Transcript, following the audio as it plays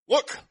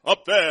Look,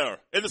 up there,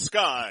 in the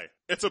sky.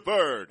 It's a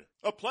bird,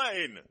 a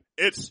plane.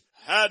 It's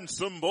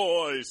Handsome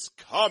Boys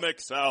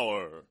Comics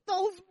Hour.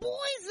 Those boys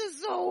are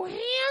so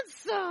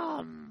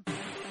handsome.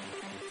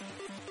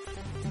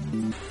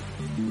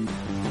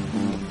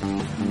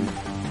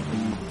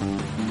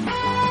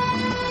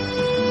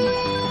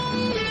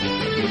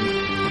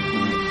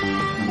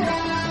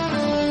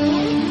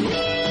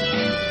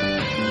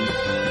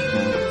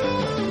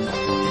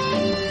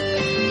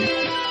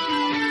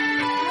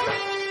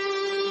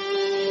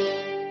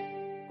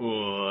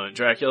 One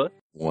Dracula.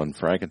 One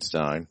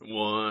Frankenstein.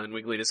 One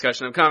weekly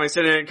discussion of comics,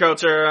 and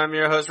culture. I'm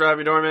your host,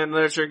 Robbie Dorman,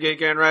 literature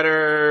geek and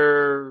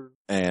writer.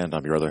 And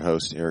I'm your other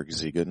host, Eric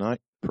Z.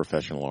 Goodnight,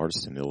 professional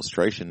artist and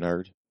illustration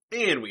nerd.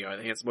 And we are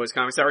the Handsome Boys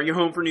Comics Hour, your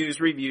home for news,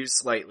 reviews,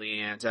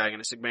 slightly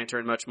antagonistic banter,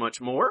 and much, much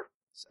more.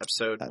 It's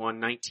episode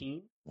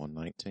 119.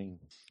 119.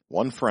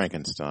 One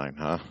Frankenstein,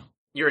 huh?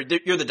 You're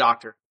the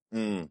doctor.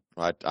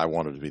 I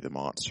wanted to be the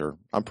monster.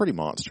 I'm pretty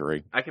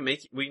monstery.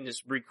 We can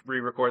just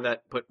re-record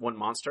that, put one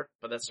monster,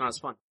 but that's not as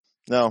fun.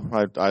 No,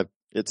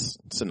 it's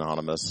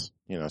synonymous.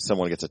 You know,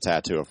 someone gets a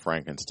tattoo of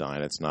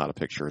Frankenstein. It's not a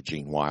picture of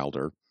Gene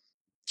Wilder.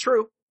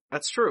 True.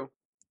 That's true.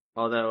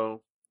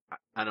 Although,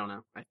 I don't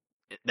know.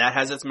 That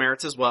has its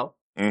merits as well.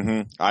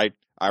 Mm-hmm. I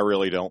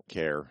really don't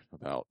care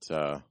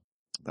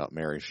about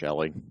Mary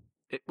Shelley.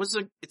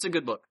 It's a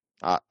good book.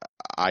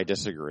 I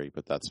disagree,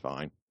 but that's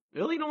fine.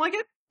 Really? You don't like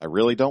it? I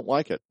really don't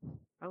like it.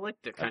 I like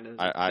the kind of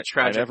the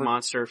tragic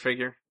monster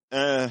figure.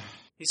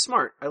 He's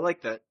smart. I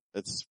like that.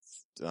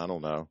 I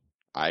don't know.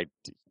 I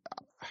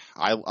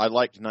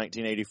liked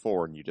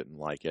 1984 and you didn't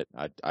like it.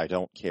 I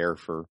don't care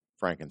for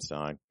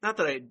Frankenstein. Not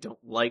that I don't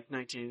like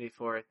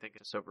 1984. I think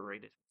it's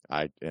overrated.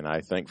 I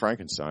think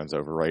Frankenstein's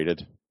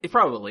overrated. It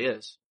probably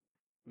is.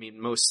 I mean,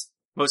 most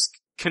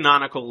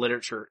canonical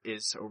literature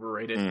is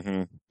overrated.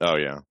 Mm-hmm. Oh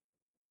yeah.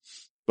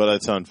 But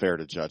it's unfair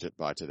to judge it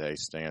by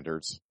today's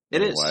standards.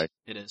 It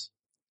is.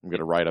 I'm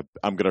gonna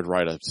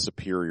write a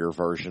superior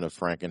version of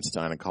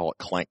Frankenstein and call it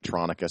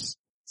Clanktronicus.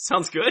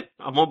 Sounds good.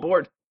 I'm on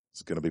board.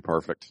 It's gonna be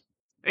perfect.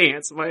 Hey,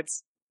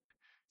 Handsomites.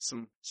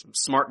 Some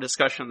smart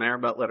discussion there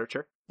about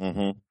literature.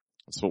 Mm-hmm.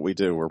 That's what we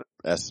do. We're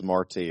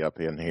SMRT up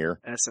in here.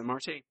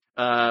 SMRT.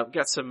 We've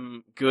got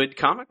some good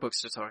comic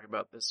books to talk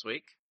about this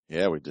week.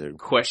 Yeah, we do.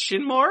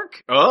 Question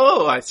mark?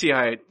 Oh, I see.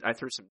 I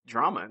threw some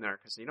drama in there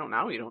because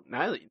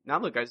now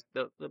the guys,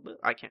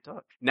 I can't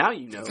talk. Now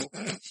you know.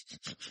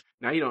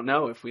 Now you don't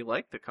know if we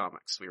like the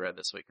comics we read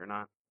this week or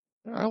not.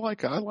 I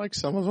like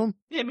some of them.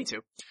 Yeah, me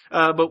too.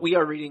 But we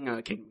are reading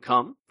Kingdom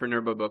Come for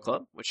Nerdbo Book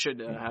Club, which should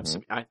have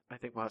some. I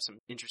think we'll have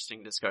some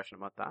interesting discussion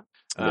about that.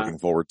 Looking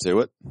forward to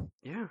it.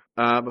 Yeah.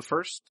 But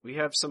first, we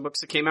have some books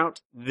that came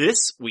out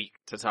this week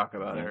to talk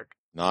about, Eric.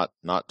 Not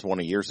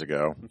 20 years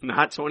ago.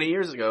 Not 20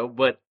 years ago,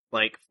 but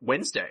like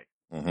Wednesday.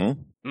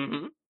 Mm-hmm.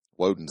 Mm-hmm.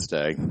 Woden's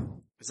Day.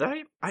 Is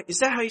that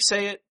how you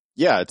say it?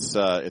 Yeah,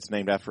 it's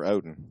named after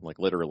Odin, like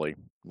literally,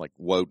 like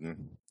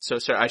Woden. So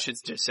I should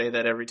just say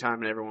that every time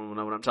and everyone will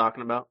know what I'm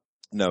talking about?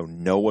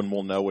 No one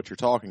will know what you're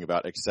talking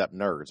about except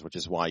nerds, which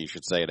is why you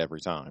should say it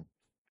every time.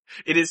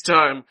 It is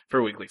time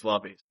for Weekly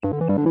Floppies.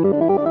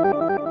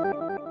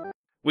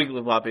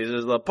 Weekly Floppies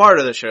is the part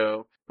of the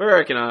show where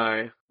Eric and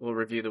I will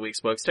review the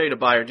week's books, tell you to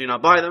buy or do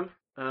not buy them,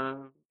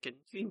 can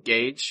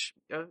engage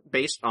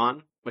based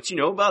on what you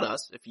know about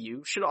us. If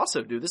you should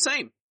also do the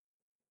same.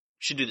 You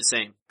should do the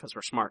same because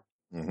we're smart.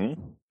 Mm-hmm.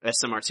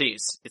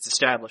 SMRTs. It's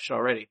established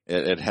already.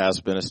 It has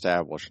been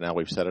established. Now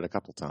we've said it a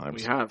couple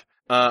times. We have.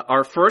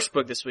 Our first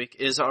book this week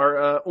is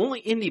our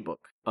only indie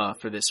book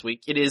for this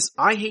week. It is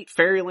I Hate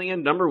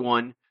Fairyland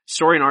 #1.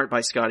 Story and art by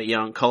Scotty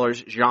Young.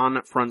 Colors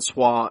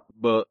Jean-Francois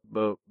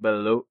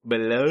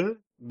Belot.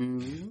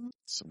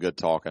 Some good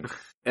talking.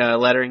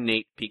 Lettering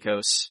Nate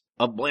Picos.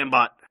 A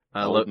Blambot.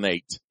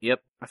 Nate. Yep.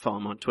 I follow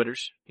him on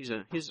Twitters. He's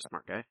a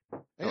smart guy.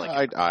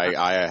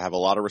 I have a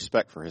lot of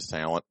respect for his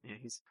talent. Yeah,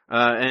 he's,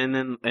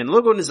 and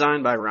logo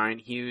design by Ryan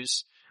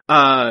Hughes.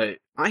 I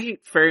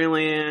Hate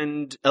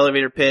Fairyland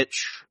elevator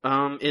pitch,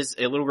 is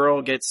a little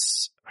girl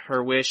gets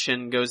her wish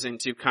and goes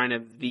into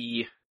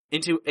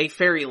into a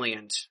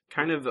fairyland,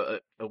 kind of a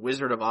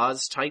Wizard of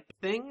Oz type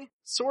thing,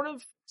 sort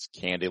of. It's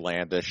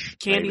Candylandish.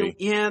 Maybe.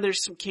 Yeah,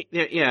 there's some,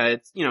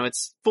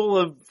 it's full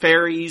of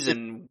fairies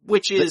and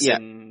witches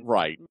and.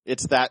 Right.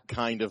 It's that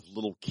kind of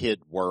little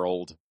kid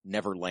world,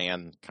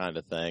 Neverland kind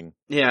of thing.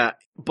 Yeah,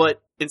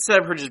 but instead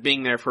of her just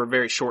being there for a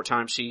very short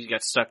time, she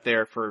got stuck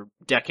there for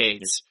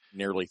decades.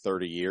 Nearly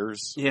 30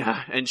 years.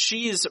 Yeah, and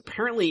she is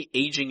apparently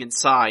aging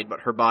inside,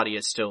 but her body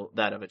is still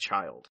that of a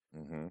child.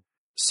 Mm-hmm.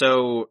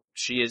 So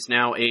she is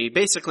now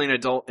basically an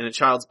adult in a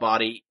child's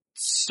body,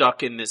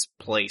 stuck in this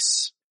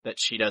place that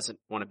she doesn't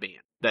want to be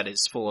in. That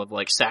is full of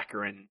like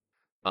saccharine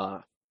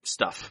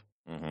stuff.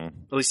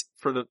 Mm-hmm. At least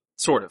for the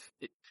sort of.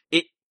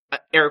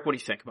 Eric, what do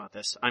you think about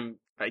this?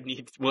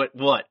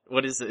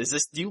 What is this? Is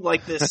this, do you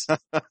like this?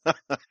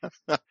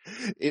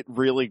 It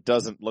really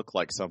doesn't look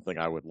like something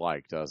I would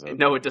like, does it?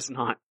 No, it does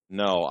not.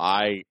 No,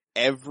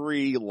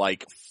 every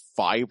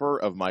fiber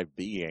of my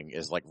being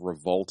is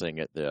revolting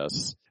at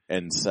this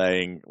and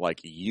saying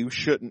you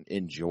shouldn't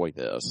enjoy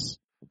this.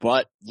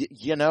 but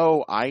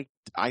I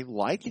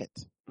like it.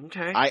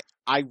 Okay.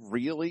 I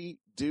really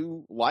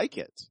do like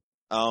it.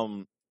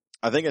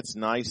 I think it's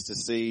nice to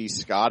see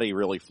Scotty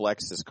really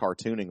flex his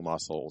cartooning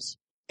muscles.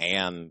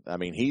 And I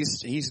mean,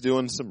 he's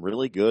doing some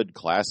really good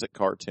classic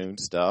cartoon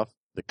stuff.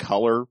 The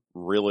color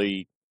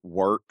really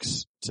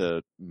works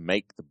to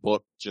make the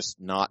book just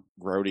not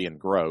grody and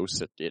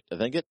gross. I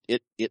think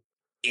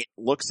it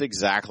looks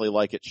exactly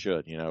like it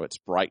should. It's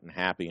bright and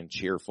happy and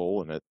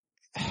cheerful, and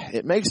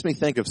it makes me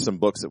think of some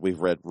books that we've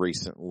read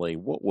recently.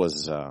 What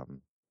was,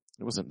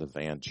 it wasn't the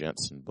Van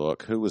Jensen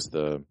book. Who was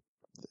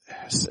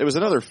it was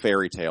another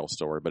fairy tale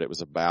story, but it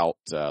was about,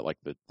 like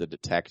the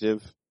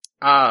detective.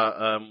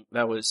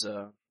 That was,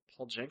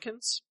 Paul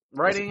Jenkins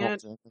writing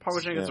it. Paul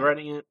Jenkins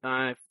writing it.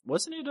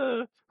 Wasn't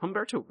it,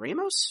 Humberto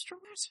Ramos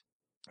drawing it?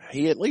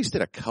 He at least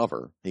did a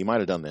cover. He might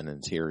have done an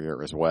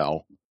interior as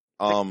well.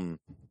 Some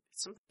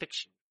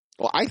fiction.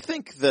 Well, I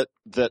think that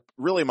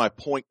really my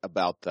point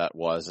about that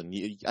was, and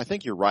I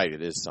think you're right,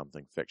 it is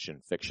something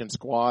fiction. Fiction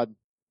Squad.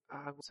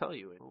 I will tell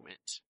you in a moment.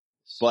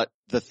 But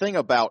the thing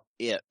about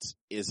it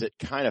is it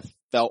kind of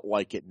felt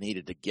like it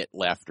needed to get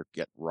left or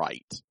get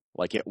right.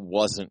 Like it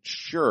wasn't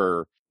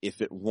sure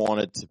if it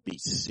wanted to be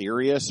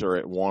serious or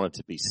it wanted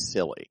to be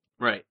silly.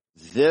 Right.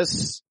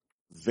 This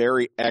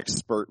very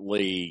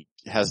expertly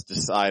has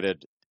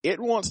decided it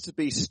wants to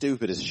be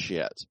stupid as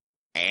shit.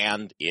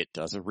 And it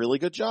does a really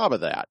good job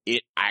of that.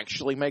 It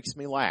actually makes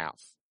me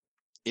laugh.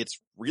 It's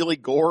really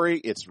gory.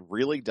 It's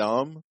really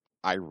dumb.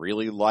 I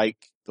really like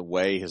the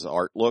way his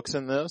art looks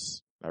in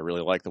this. I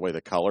really like the way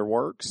the color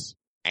works.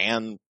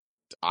 And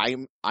I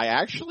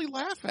actually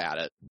laugh at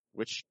it,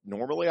 which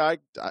normally I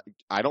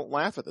don't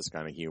laugh at this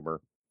kind of humor.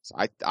 So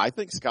I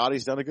think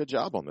Scotty's done a good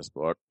job on this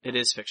book. It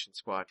is Fiction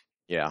Squad.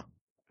 Yeah.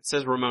 It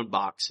says Ramon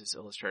Box is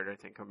illustrator. I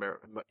think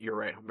you're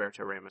right. Humberto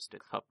Ramos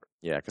did cover.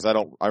 Yeah, because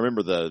I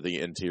remember the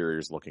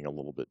interiors looking a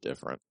little bit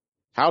different.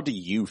 How do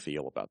you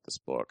feel about this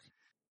book?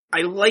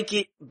 I like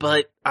it,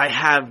 but I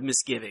have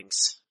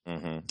misgivings.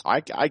 Mm-hmm.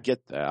 I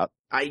get that.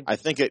 I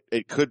think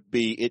it could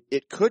be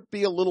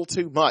a little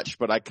too much,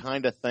 but I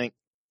kind of think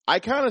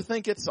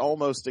it's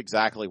almost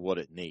exactly what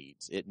it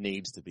needs. It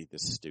needs to be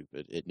this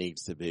stupid. It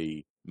needs to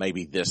be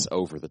maybe this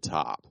over the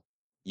top.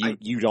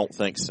 You don't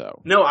think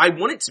so? No, I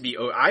want it to be.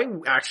 I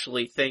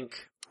actually think,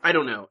 I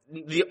don't know.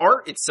 The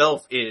art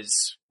itself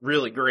is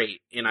really great,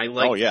 and I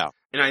like. Oh yeah.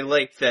 And I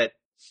like that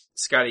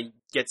Scotty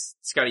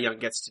Young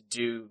gets to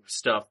do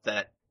stuff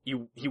that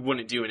he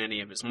wouldn't do in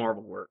any of his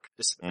Marvel work,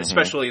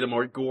 especially the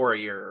more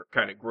gory or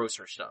kind of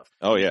grosser stuff.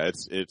 Oh yeah,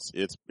 it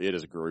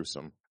is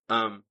gruesome.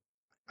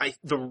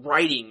 The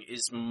writing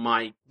is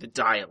the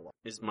dialogue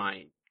is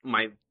my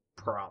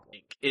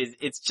problem.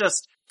 It's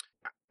just,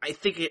 I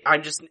think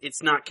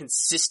it's not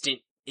consistent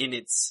in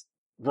its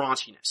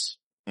raunchiness.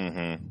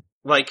 Mm-hmm.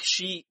 Like,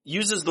 she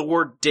uses the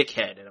word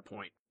dickhead at a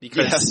point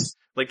because,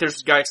 like,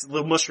 there's guys,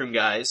 little mushroom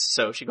guys,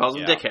 so she calls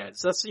them dickheads.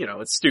 That's,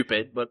 it's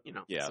stupid, but,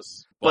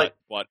 Yes. But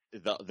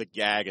the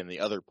gag in the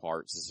other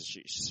parts is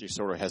she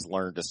sort of has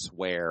learned to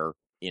swear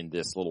in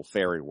this little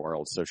fairy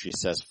world, so she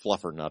says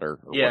fluffernutter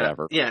or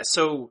whatever. Yeah,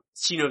 so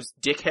she knows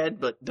dickhead,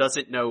 but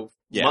doesn't know,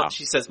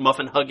 she says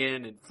muffin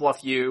hugging and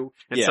fluff you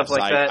and stuff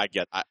like that.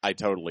 I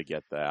totally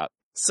get that.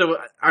 So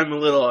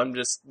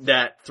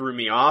that threw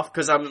me off,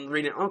 cause I'm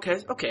reading,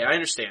 okay, I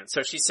understand.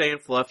 So she's saying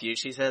fluff you,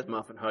 she says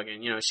muffin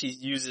hugging, she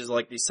uses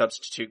like these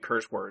substitute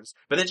curse words.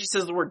 But then she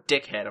says the word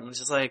dickhead. I'm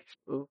just like,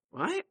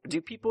 what?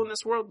 Do people in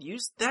this world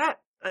use that?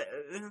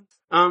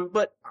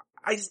 But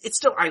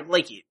I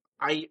like it.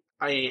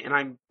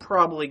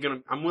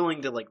 I'm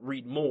willing to like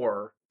read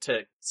more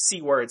to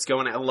see where it's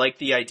going. I like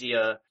the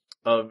idea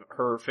of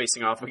her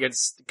facing off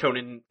against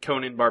Conan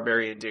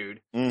Barbarian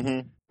Dude.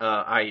 Mm-hmm.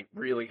 I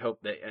really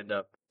hope they end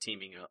up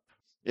teaming up.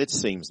 It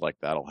seems like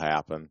that'll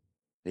happen.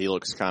 He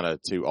looks kind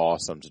of too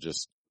awesome to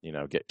just,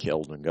 get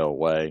killed and go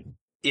away.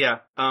 Yeah.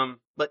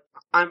 But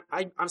I'm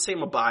saying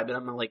I'm a buy, but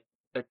I'm like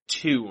a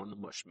 2 on the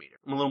mush meter.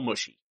 I'm a little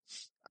mushy.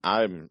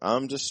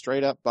 I'm just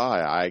straight up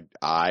buy.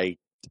 I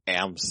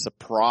am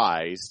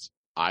surprised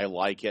I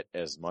like it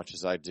as much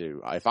as I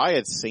do. If I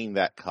had seen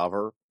that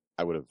cover,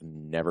 I would have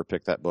never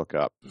picked that book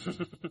up.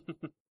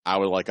 I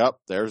would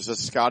there's a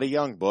Scotty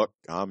Young book.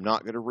 I'm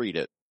not going to read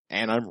it.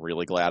 And I'm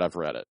really glad I've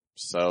read it.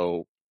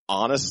 So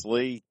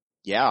honestly,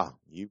 yeah,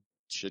 you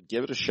should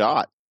give it a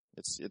shot.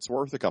 It's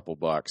worth a couple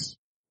bucks.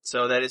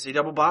 So that is a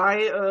double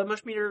buy,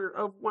 mush meter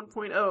of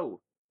 1.0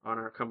 on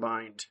our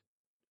combined,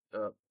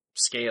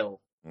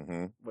 scale.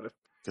 Mm-hmm.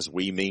 Because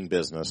we mean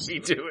business. We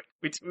do it.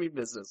 We do mean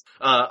business.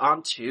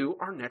 On to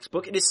our next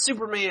book. It is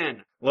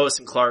Superman, Lois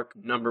and Clark,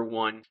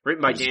 #1,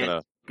 written by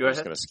Dan. Go ahead. I'm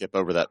just gonna skip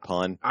over that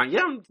pun.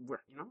 Yeah,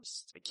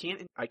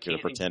 I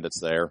can't pretend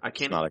it's there. I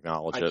can't not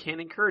acknowledge it. I can't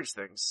encourage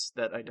things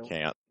that I don't.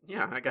 Can't.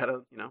 Yeah, I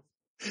gotta,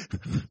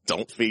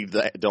 Don't feed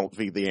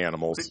the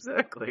animals.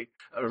 Exactly.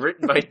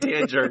 Written by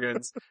Dan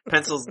Jurgens,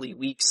 pencils Lee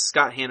Weeks,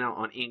 Scott Hanna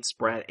on inks,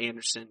 Brad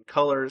Anderson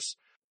colors,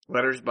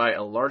 letters by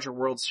A Larger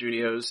World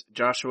Studios,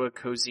 Joshua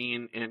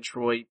Kozine and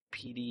Troy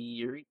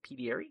Petieri.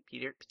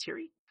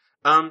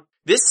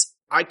 This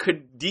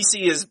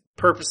DC is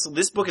purposely,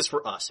 this book is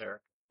for us,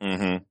 Eric.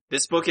 Mm-hmm.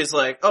 This book is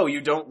like, oh, you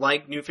don't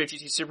like New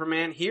 52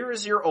 Superman? Here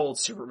is your old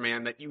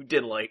Superman that you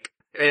did like.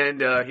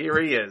 And,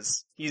 here he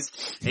is.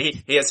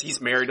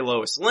 He's married to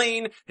Lois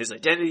Lane. His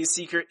identity is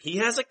secret. He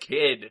has a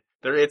kid.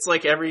 It's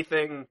like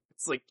everything,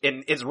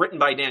 and it's written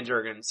by Dan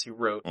Jurgens, who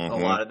wrote a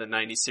lot of the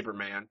 90s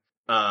Superman.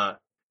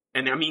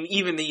 And I mean,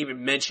 they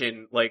even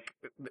mention, like,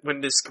 when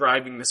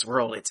describing this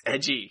world, it's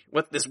edgy.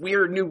 What this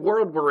weird new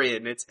world we're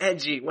in, it's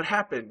edgy. What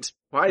happened?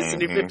 Why is the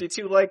New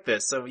 52 like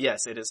this? So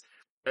yes, it is,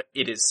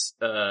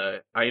 I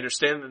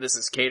understand that this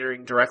is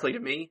catering directly to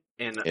me,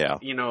 and,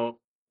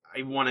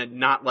 I want to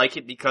not like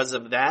it because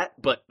of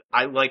that, but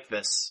I like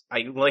this.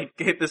 I like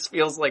it. This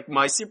feels like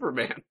my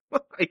Superman.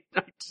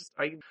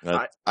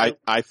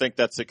 I think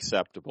that's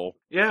acceptable.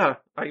 Yeah,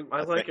 I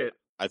like it.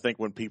 I think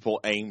when people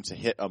aim to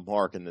hit a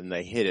mark and then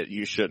they hit it,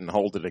 you shouldn't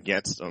hold it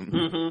against them.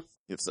 Mm-hmm.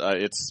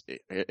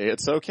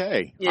 It's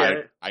okay. Yeah.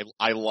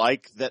 I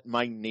like that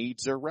my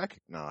needs are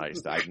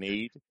recognized.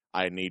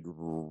 I need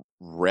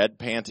red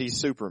panties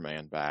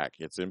Superman back.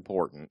 It's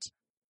important.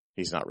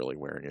 He's not really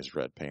wearing his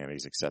red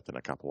panties except in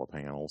a couple of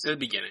panels. At the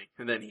beginning.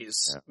 And then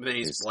he's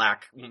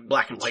black and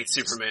white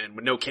Superman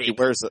with no cape.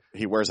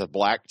 He wears a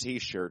black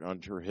t-shirt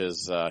under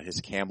his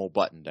camel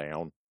button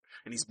down.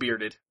 And he's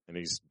bearded. And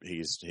he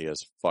is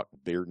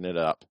bearding it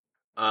up.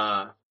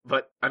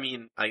 But I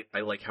mean,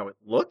 I like how it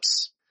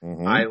looks.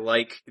 Mm-hmm. I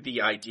like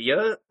the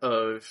idea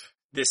of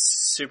this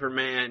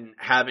Superman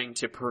having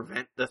to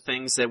prevent the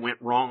things that went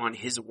wrong on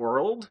his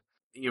world,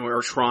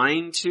 or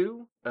trying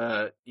to,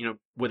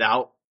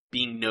 without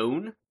being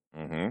known,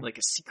 like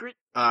a secret.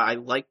 I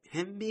like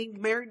him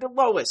being married to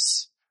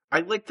Lois.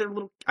 I like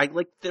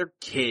their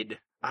kid.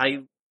 I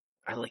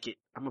like it.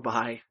 I'm a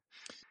buy.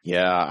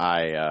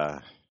 Yeah,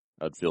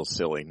 I'd feel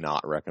silly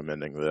not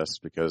recommending this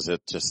because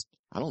it just,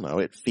 I don't know,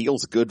 it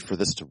feels good for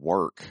this to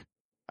work.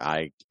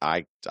 I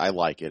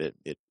like it.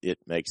 It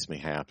makes me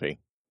happy.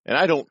 And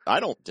I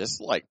don't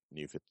dislike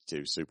New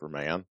 52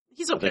 Superman.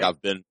 He's okay. I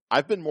think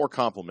I've been more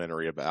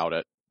complimentary about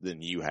it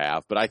than you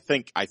have, but I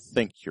think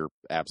you're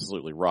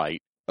absolutely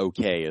right.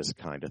 Okay is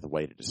kind of the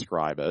way to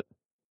describe it.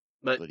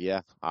 But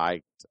yeah,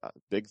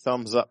 big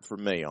thumbs up for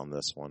me on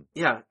this one.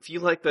 Yeah, if you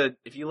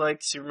like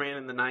Superman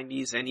in the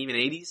 90s and even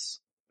 80s,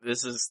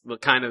 this is the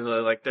kind of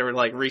like they were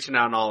like reaching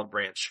out an olive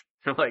branch.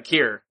 They're like,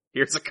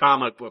 here's a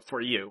comic book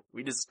for you.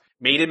 We just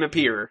made him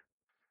appear.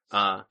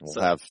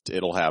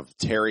 It'll have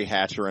Terry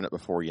Hatcher in it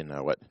before you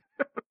know it.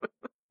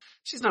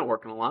 She's not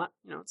working a lot.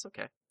 It's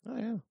okay. Oh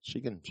yeah,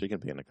 she can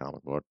be in a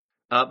comic book.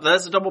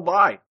 That's a double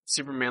buy.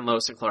 Superman,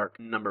 Lois and Clark,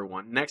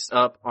 #1. Next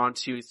up,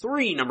 onto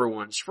 3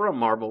 #1s from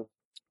Marvel,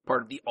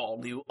 part of the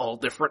all-new,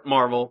 all-different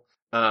Marvel.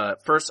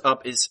 First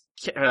up is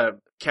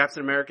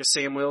Captain America,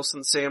 Sam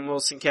Wilson,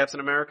 Captain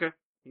America.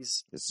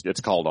 It's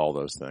called all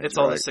those things. It's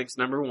all those things,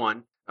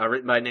 #1.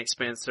 Written by Nick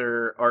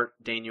Spencer, art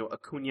Daniel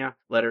Acuna,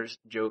 letters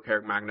Joe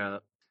Carragmagna.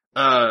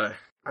 I've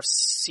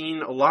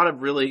seen a lot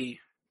of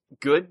really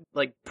good,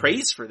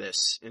 praise for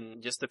this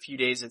in just the few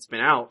days it's been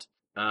out.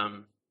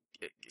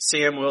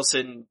 Sam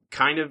Wilson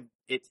kind of,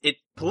 it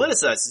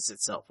politicizes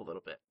itself a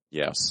little bit.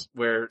 Yes.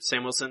 Where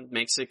Sam Wilson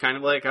makes it kind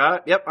of like,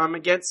 yep, I'm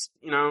against,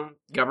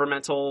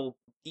 governmental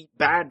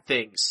bad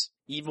things.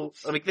 Evil,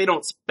 they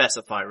don't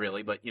specify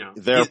really, but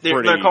they're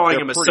calling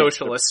him a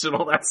socialist and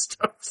all that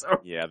stuff, so.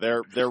 Yeah,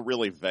 they're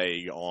really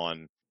vague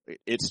on,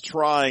 it's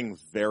trying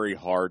very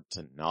hard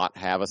to not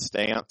have a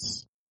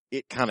stance.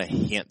 It kind of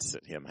hints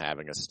at him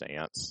having a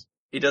stance.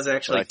 It doesn't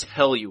actually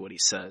tell you what he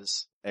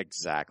says.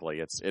 Exactly.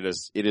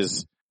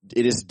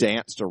 It is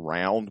danced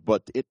around,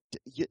 but it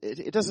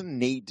doesn't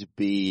need to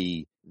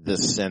be the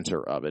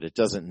center of it. It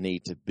doesn't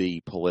need to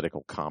be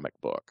political comic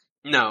book.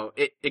 No,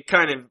 it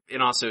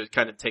also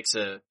takes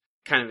a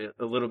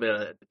little bit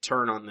of a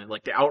turn on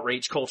the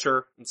outrage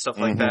culture and stuff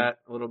like that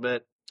a little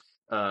bit.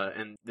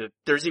 And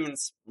there's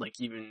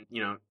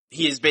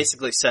he has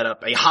basically set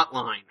up a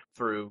hotline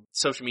through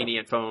social media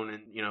and phone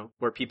and,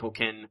 where people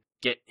can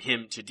get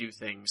him to do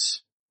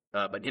things.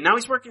 But now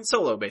he's working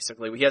solo,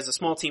 basically. He has a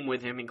small team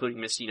with him, including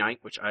Misty Knight,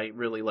 which I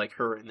really like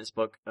her in this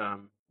book.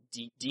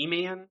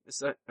 D-Man? Is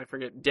that, I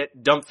forget,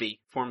 Dumphy,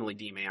 formerly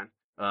D-Man.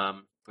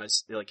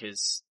 As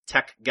his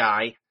tech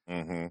guy.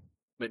 Mm-hmm.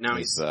 But now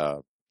he's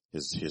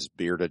his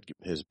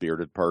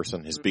bearded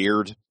person, his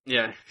beard.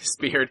 Yeah, his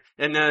beard.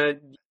 And,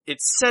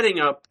 it's setting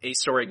up a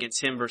story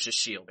against him versus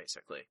S.H.I.E.L.D.,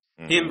 basically.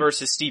 Mm-hmm. Him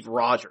versus Steve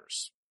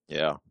Rogers.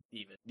 Yeah.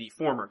 Even the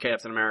former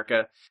Captain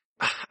America.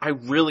 I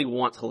really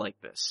want to like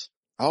this.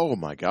 Oh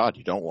my God,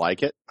 you don't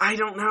like it? I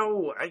don't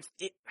know.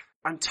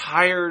 I'm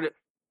tired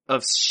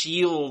of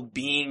S.H.I.E.L.D.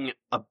 being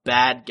a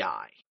bad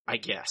guy, I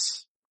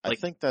guess. I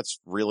think that's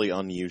really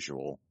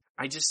unusual.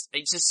 It just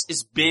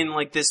has been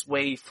like this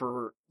way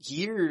for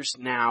years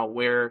now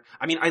where,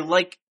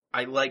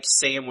 I like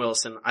Sam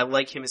Wilson. I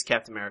like him as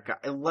Captain America.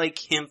 I like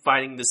him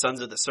fighting the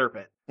Sons of the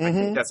Serpent. Mm-hmm. I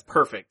think that's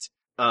perfect.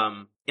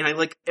 And I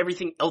like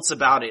everything else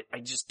about it. I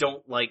just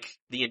don't like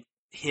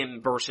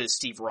him versus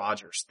Steve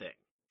Rogers thing.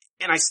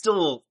 And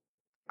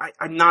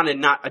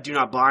I do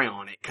not buy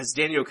on it, because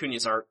Daniel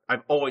Acuña's art,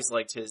 I've always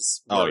liked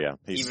his work. Oh yeah,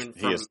 he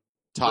is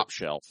top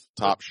shelf,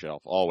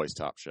 always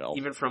top shelf.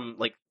 Even from,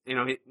 like, you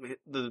know,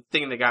 the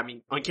thing that got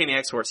me, Uncanny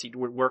X-Force, he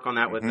would work on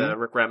that with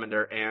Rick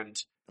Remender, and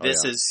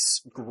this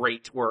is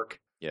great work.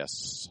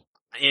 Yes.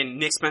 And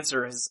Nick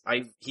Spencer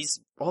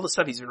he's, all the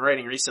stuff he's been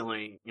writing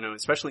recently, you know,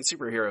 especially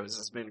superheroes,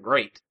 has been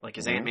great. Like,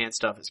 his Ant-Man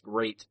stuff is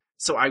great.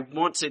 So I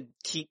want to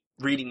keep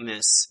reading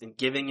this and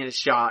giving it a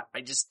shot.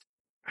 I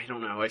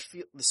don't know. I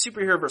feel the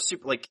superhero versus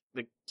like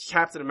the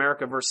Captain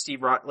America versus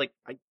Steve Rogers. Like,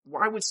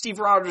 why would Steve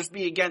Rogers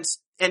be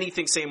against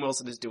anything Sam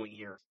Wilson is doing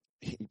here?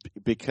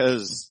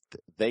 Because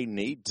they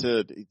need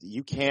to.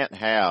 You can't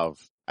have.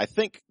 I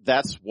think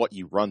that's what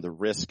you run the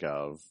risk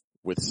of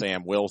with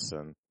Sam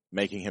Wilson,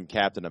 making him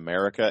Captain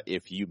America.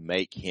 If you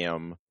make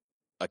him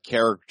a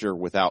character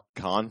without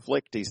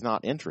conflict, he's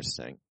not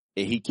interesting.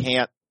 He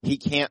can't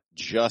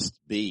just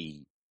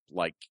be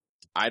like.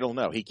 I don't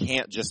know. He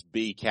can't just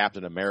be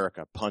Captain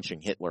America punching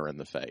Hitler in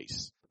the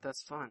face.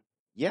 That's fun.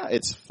 Yeah,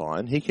 it's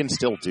fun. He can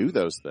still do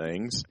those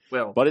things.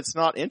 Well, but it's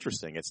not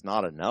interesting. It's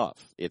not enough.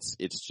 It's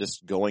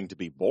just going to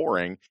be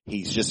boring.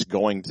 He's just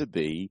going to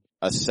be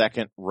a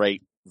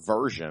second-rate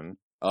version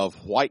of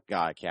white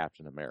guy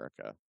Captain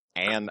America.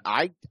 And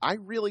I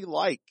really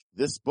like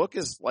this book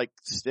is like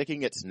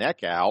sticking its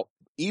neck out,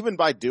 even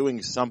by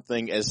doing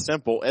something as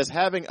simple as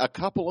having a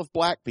couple of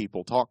black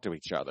people talk to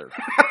each other.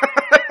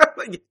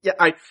 Yeah,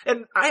 I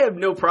have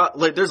no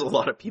problem. Like, there's a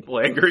lot of people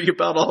angry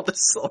about all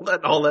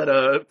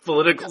that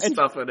political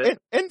stuff in it.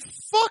 And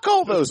fuck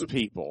all those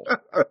people.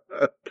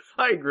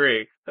 I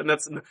agree. And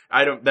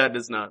that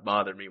does not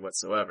bother me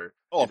whatsoever.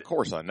 Oh, of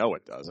course I know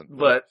it doesn't.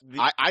 But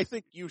I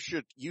think you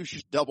should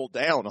double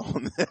down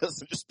on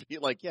this and just be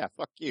like, yeah,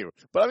 fuck you.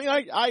 But I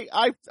mean,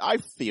 I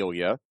feel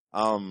you.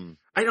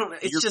 I don't,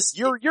 it's just,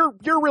 you're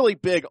really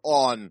big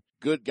on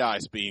good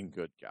guys being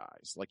good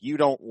guys. Like, you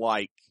don't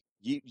like,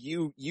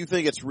 you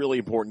think it's really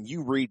important.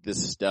 You read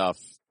this stuff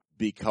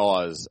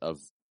because of,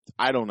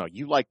 I don't know,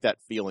 you like that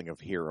feeling of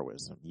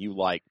heroism. You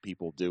like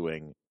people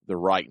doing the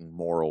right and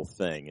moral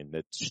thing, and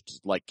it's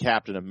like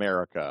Captain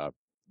America,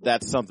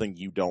 that's something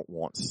you don't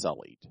want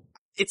sullied.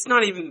 It's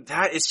not even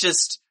that, it's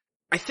just,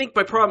 I think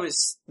my problem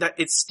is that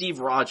it's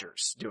Steve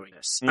Rogers doing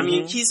this. I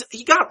mean,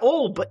 he got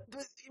old, but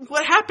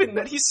what happened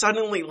that he's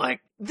suddenly like,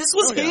 this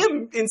was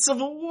him in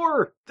Civil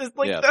War. That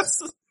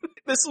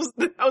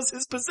was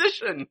his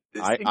position.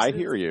 I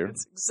hear you.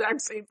 It's the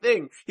exact same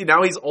thing.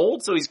 Now he's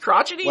old, so he's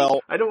crotchety?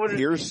 Well, I don't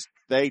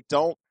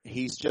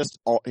he's just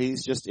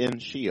in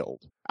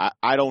S.H.I.E.L.D.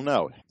 I don't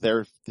know.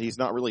 He's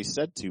not really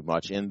said too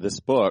much in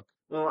this book.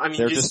 Well, I mean,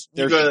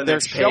 you go to the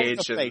next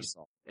page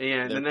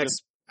and the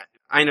next,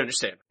 I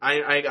understand.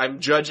 I'm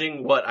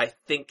judging what I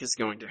think is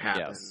going to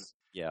happen.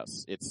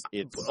 Yes. It's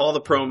all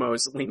the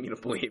promos lead me to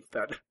believe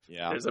that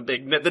there's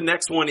the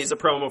next one is a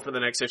promo for the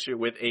next issue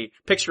with a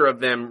picture of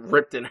them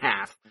ripped in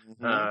half.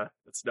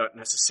 It's not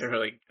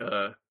necessarily,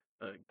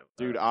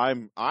 dude, I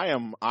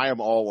am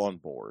all on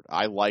board.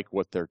 I like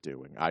what they're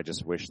doing. I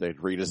just wish they'd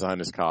redesign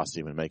his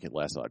costume and make it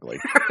less ugly.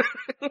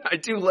 I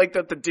do like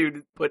that the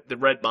dude put the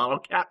red bottle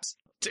caps.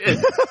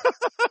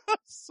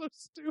 So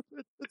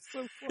stupid. It's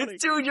so funny.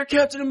 Dude, you're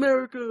Captain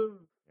America.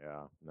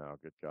 Yeah, no,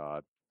 good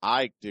God.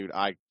 I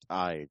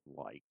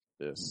like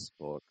this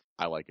book.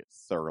 I like it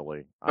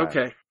thoroughly.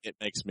 Okay. It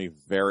makes me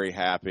very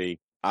happy.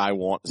 I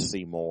want to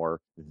see more.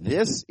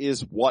 This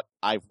is what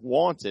I've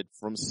wanted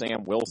from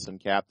Sam Wilson,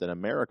 Captain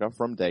America,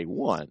 from day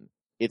one.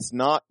 It's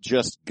not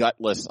just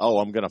gutless,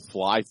 I'm gonna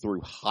fly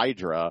through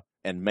Hydra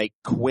and make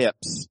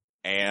quips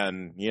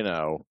and,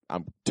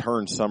 I'm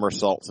turn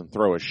somersaults and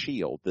throw a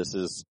shield. This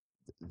is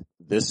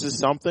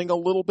something a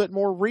little bit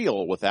more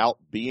real without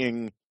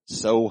being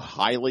so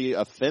highly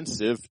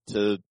offensive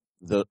to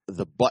the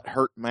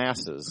butthurt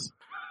masses.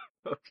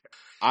 Okay.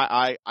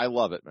 I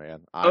love it,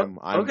 man. I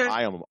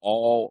am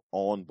all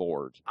on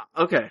board.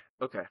 Okay.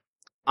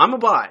 I'm a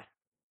buy.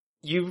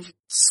 You've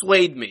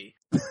swayed me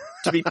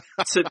to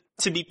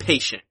be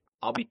patient.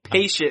 I'll be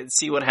patient and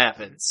see what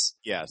happens.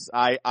 Yes,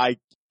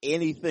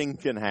 anything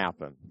can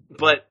happen.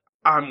 But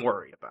I'm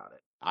worried about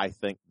it. I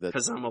think that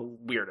because I'm a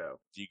weirdo.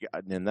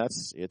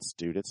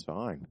 Dude, it's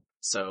fine.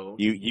 So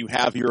you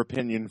have your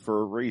opinion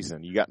for a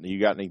reason. You got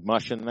any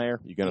mush in there?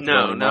 You gonna no,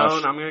 throw any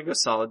mush? I'm gonna go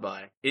solid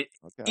buy.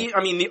 Okay.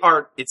 I mean, the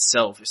art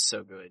itself is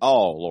so good.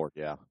 Oh Lord,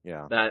 yeah.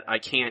 That I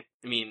can't.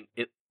 I mean,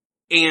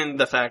 and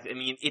the fact. I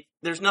mean,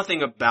 there's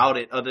nothing about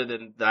it other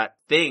than that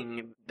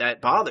thing that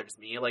bothers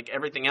me. Like,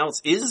 everything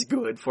else is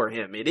good for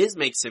him.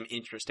 Makes him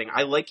interesting.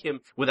 I like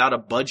him without a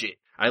budget.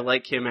 I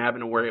like him having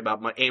to worry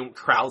about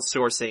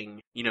crowdsourcing,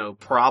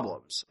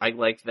 problems. I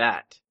like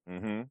that.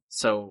 Mm-hmm.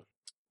 So,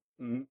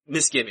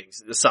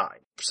 misgivings aside.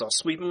 So I'll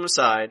sweep them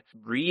aside,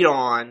 read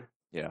on.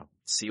 Yeah.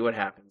 See what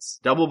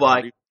happens. Double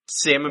buy.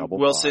 Sam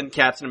Wilson, buy.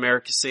 Captain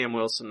America, Sam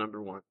Wilson,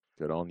 #1.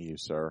 Good on you,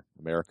 sir.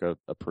 America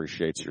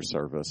appreciates your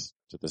service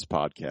to this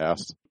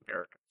podcast.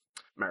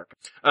 America.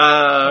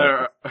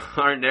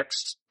 Our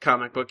next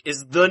comic book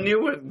is the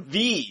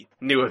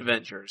new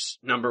Avengers,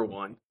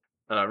 #1.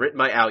 Written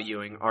by Al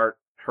Ewing, art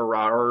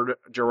Gerardo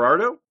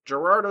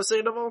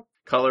Sandoval.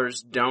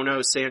 Colors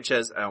Dono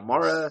Sanchez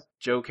Almara.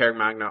 Joe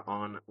Caragmagna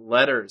on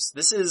letters.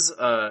 This is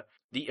the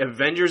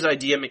Avengers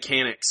idea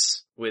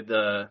mechanics with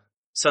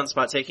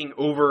Sunspot taking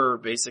over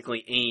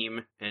basically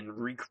AIM and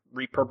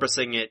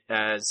repurposing it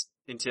as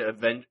into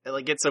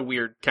like it's a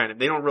weird kind of,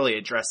 they don't really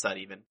address that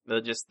even.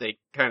 They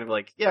kind of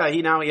like, yeah,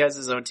 he has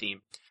his own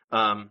team.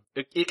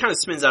 It kind of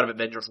spins out of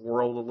Avengers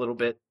World a little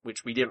bit,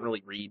 which we didn't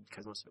really read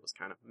because most of it was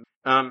kind of,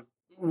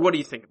 what do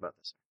you think about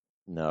this?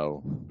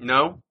 No.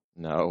 No?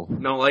 No.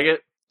 Don't like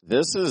it?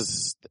 This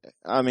is,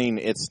 I mean,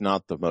 it's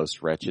not the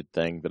most wretched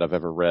thing that I've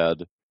ever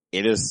read.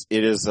 It is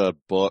a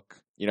book.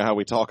 You know how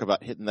we talk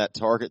about hitting that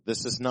target?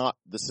 This is not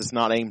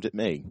aimed at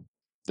me.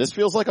 This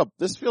feels like a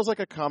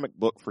comic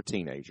book for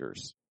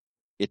teenagers.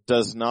 It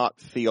does not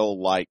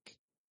feel like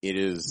it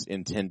is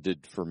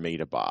intended for me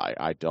to buy.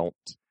 I don't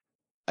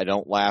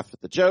laugh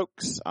at the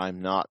jokes.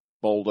 I'm not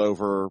bowled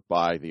over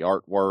by the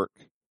artwork.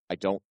 I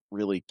don't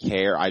really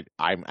care.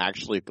 I'm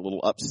actually a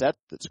little upset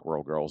that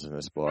Squirrel Girl's in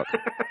this book.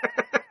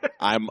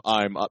 I'm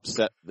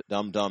upset that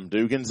Dum Dum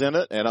Dugan's in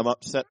it, and I'm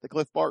upset that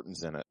Cliff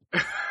Barton's in it.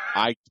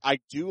 I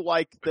do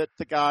like that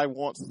the guy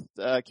wants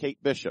Kate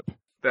Bishop.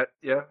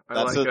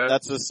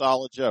 That's a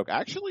solid joke.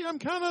 Actually, I'm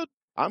kind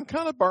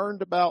of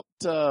burned about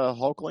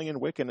Hulkling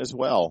and Wiccan as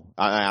well.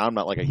 I'm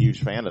not like a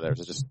huge fan of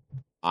theirs.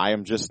 I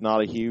am just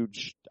not a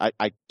huge.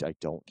 I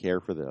don't care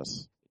for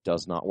this. It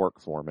does not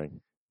work for me.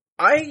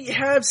 I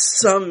have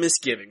some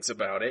misgivings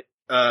about it.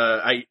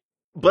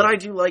 But I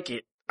do like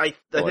it. I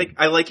think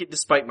I like it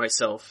despite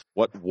myself.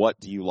 What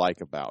do you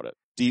like about it?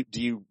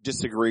 Do you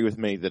disagree with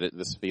me that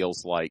this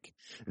feels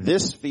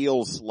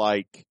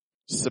like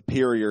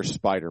Superior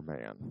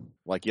Spider-Man?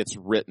 Like it's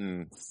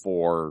written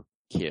for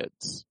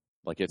kids.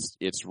 Like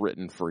it's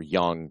written for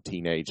young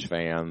teenage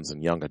fans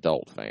and young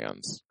adult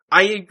fans.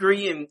 I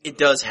agree, and it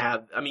does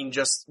have, I mean,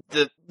 just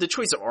the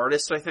choice of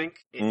artist, I think.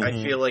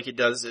 I feel like it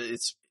does, it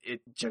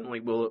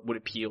generally would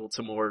appeal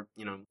to more,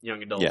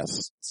 young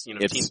adults.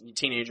 Yes.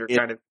 Teenager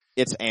kind of.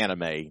 It's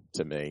anime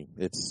to me.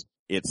 It's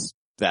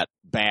that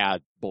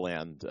bad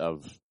blend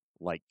of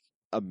like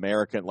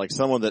American, like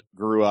someone that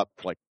grew up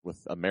like with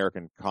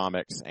American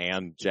comics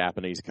and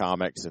Japanese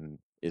comics and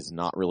is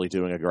not really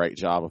doing a great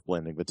job of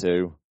blending the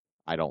two.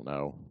 I don't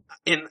know.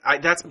 And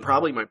that's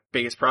probably my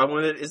biggest problem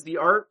with it is the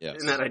art. Yes.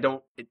 And that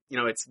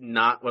it's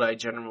not what I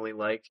generally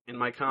like in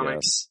my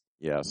comics.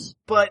 Yes.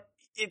 But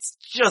it's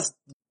just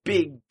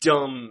big,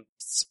 dumb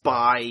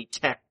spy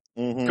tech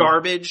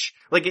garbage.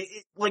 Like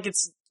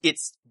it's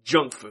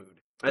junk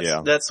food.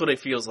 That's what it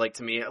feels like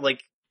to me.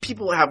 Like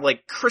people have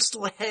like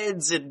crystal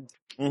heads and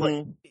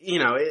like,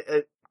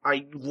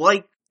 I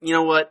like,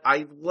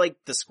 I like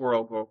the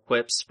Squirrel Girl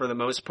quips for the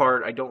most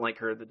part. I don't like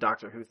the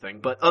Doctor Who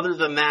thing. But other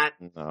than that,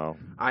 no.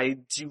 I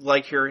do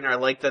like her, and I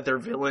like that their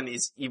villain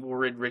is Evil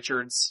Reed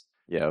Richards.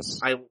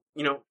 Yes.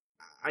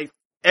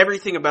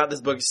 Everything about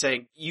this book is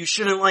saying, you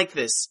shouldn't like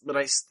this, but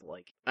I still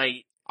like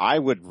it. I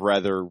would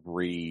rather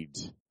read,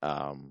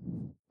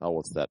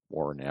 what's that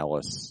Warren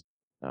Ellis,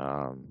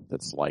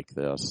 that's like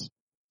this.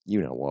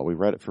 You know what? We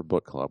read it for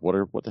book club. What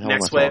the hell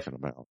Next am I Wave. talking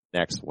about?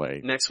 Next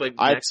Wave. Next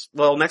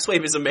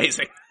Wave is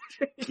amazing.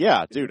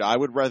 Yeah, dude, I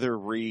would rather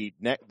read,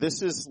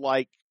 this is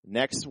like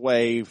Next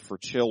Wave for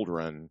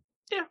children.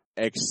 Yeah.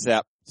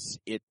 Except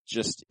it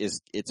just is,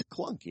 it's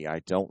clunky. I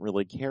don't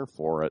really care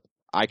for it.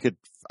 I could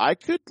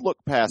look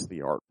past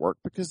the artwork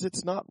because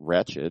it's not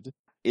wretched.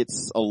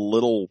 It's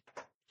clunky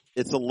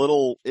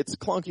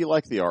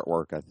like the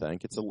artwork, I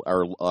think.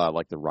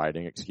 Like the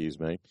writing, excuse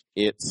me.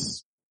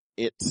 It's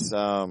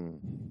I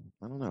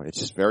don't know. It's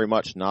just very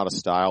much not a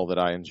style that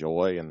I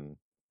enjoy, and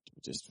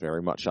just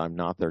very much I'm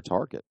not their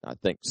target. I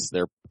think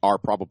there are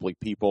probably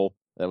people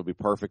that would be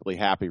perfectly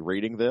happy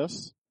reading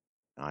this.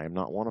 I am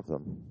not one of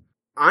them.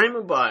 I'm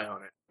a buy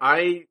on it.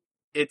 I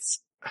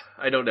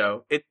don't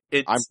know.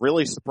 I'm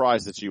really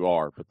surprised that you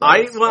are. But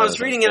when I was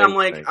reading it, I'm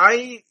like,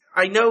 I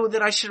know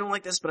that I shouldn't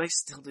like this, but I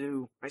still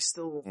do. I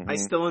still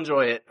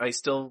enjoy it.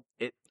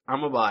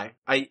 I'm a buy.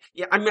 I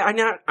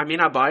may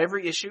not buy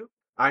every issue.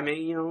 I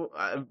may,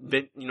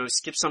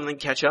 skip something,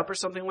 catch up or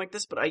something like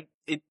this, but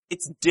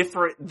it's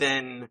different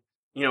than,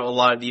 a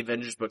lot of the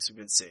Avengers books we've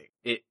been seeing.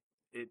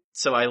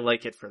 So I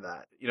like it for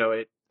that.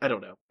 I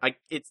don't know. I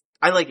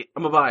like it.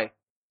 I'm a buy.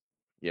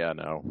 Yeah,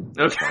 no.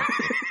 Okay.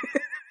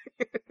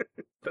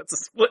 That's a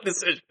split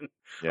decision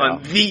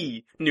on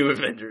the new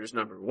Avengers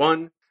number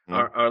 1.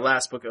 Our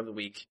last book of the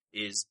week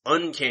is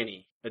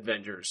Uncanny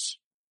Avengers.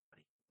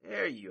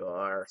 There you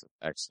are. That's an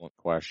excellent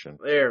question.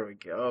 There we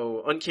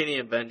go. Uncanny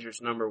Avengers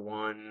number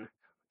 1.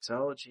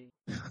 Mixology.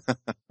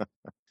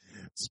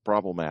 It's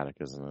problematic,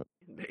 isn't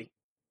it?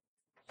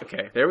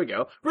 Okay, there we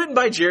go. Written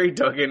by Jerry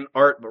Duggan,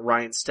 art by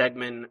Ryan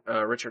Stegman,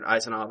 Richard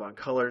Eisenhower on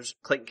colors,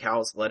 Clayton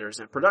Cowles letters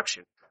and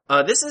production.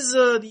 This is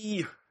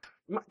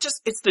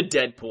it's the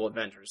Deadpool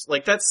Avengers.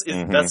 Like that's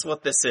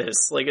what this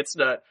is. Like it's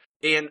not,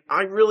 and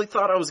I really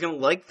thought I was gonna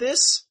like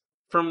this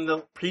from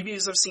the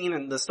previews I've seen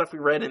and the stuff we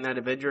read in that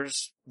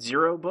Avengers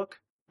 0 book.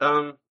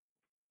 I'm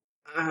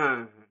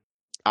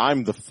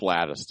the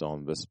flattest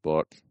on this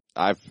book.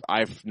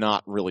 I've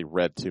not really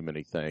read too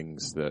many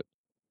things that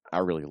I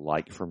really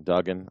like from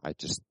Duggan. I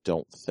just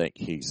don't think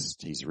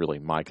he's really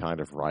my kind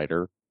of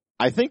writer.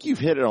 I think you've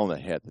hit it on the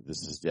head that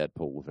this is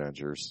Deadpool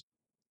Avengers.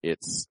 I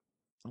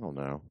don't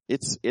know.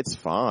 It's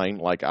fine.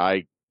 Like,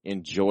 I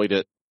enjoyed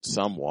it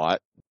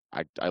somewhat.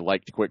 I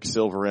liked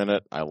Quicksilver in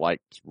it. I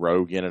liked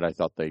Rogue in it. I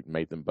thought they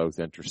made them both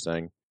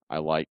interesting. I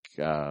like,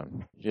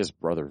 his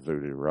brother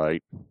Voodoo,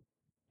 right?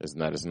 Isn't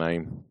that his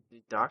name?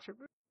 Doctor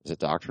Voodoo? Is it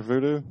Dr.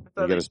 Voodoo?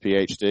 He got his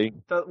PhD?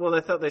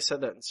 I thought they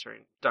said that in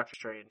Doctor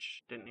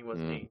Strange. Didn't he?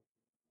 Wasn't he?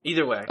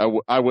 Either way.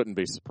 I wouldn't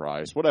be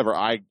surprised. Whatever.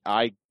 I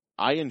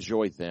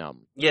enjoy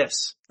them.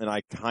 Yes. And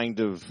I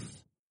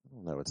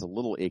don't know, it's a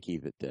little icky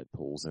that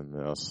Deadpool's in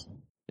this.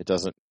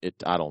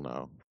 I don't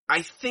know.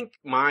 I think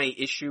my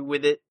issue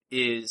with it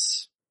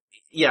is,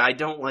 I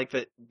don't like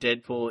that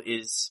Deadpool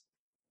is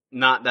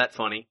not that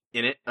funny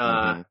in it.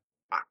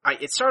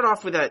 It started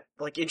off with that,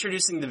 like,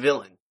 introducing the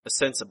villain,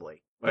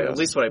 ostensibly. Right? Yes. At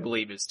least what I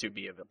believe is to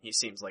be a villain. He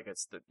seems like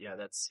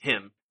that's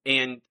him.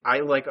 And I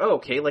like,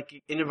 okay, like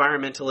an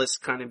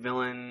environmentalist kind of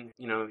villain,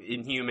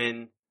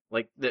 Inhuman.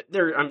 Like,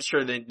 I'm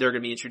sure that they're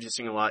gonna be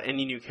introducing a lot.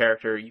 Any new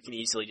character, you can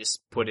easily just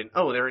put in,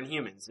 they're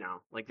Inhumans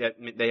now. Like, that,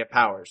 they have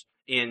powers.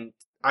 And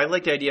I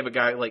like the idea of a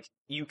guy, like,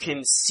 you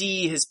can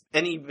see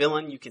any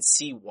villain, you can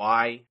see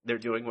why they're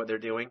doing what they're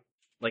doing.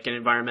 Like an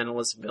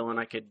environmentalist villain,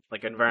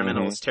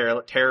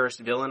 terrorist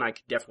villain, I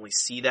could definitely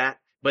see that.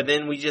 But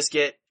then we just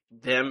get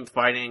them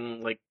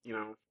fighting, like,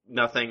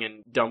 nothing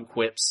and dumb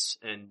quips,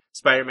 and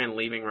Spider-Man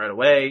leaving right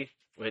away,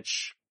 and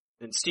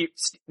Steve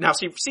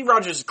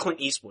Rogers is Clint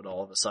Eastwood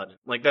all of a sudden.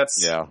 Like,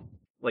 that's,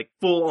 like,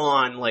 full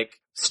on, like,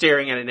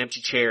 staring at an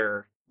empty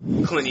chair,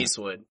 Clint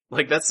Eastwood.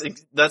 Like, that's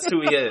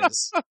who he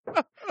is.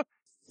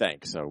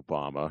 Thanks,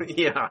 Obama.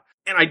 Yeah.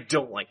 And I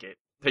don't like it.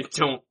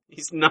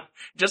 He's not,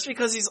 just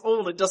because he's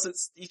old, it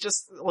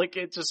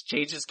just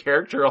changes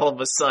character all of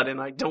a sudden.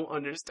 I don't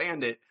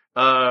understand it.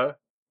 I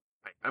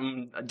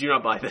do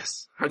not buy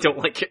this. I don't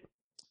like it.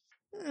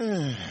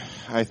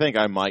 I think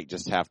I might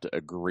just have to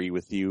agree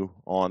with you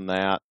on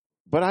that,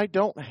 but I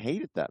don't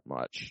hate it that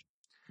much.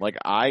 Like,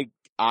 I'm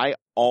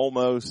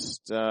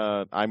almost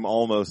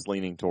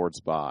leaning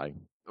towards buy.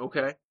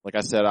 Okay. Like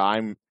I said,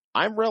 I'm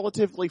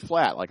relatively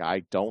flat. Like,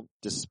 I don't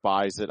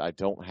despise it. I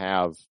don't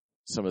have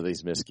some of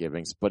these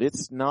misgivings, but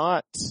it's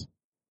not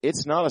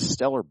a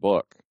stellar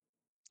book.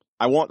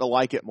 I want to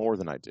like it more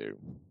than I do.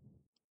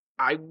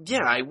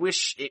 I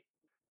wish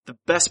the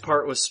best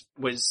part was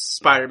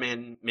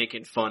Spider-Man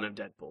making fun of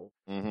Deadpool.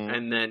 Mm-hmm.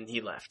 And then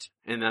he left.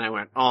 And then I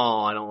went,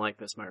 I don't like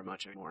this very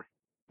much anymore.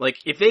 Like,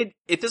 if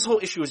this whole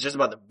issue was just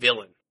about the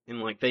villain,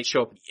 and like, they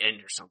show up at the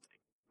end or something.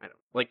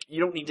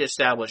 You don't need to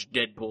establish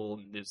Deadpool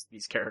and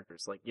these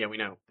characters. Like, yeah, we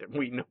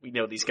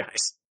know these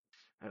guys.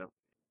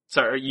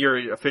 Sorry,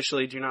 you're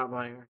officially do not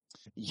buy her?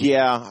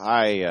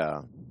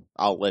 Yeah,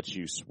 I'll let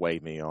you sway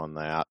me on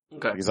that.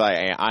 Okay. Because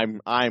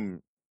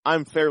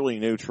I'm fairly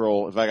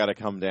neutral. If I gotta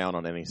come down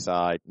on any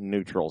side,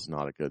 neutral's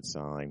not a good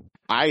sign.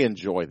 I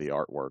enjoy the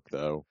artwork,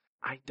 though.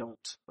 I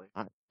don't.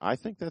 I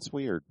think that's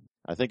weird.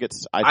 I think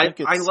it's. I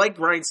like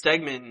Ryan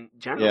Stegman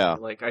generally. Yeah.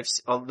 Like,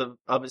 of the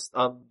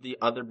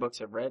other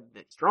books I've read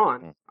that he's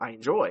drawn, I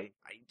enjoy.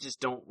 I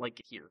just don't like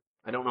it here.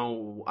 I don't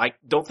know. I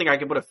don't think I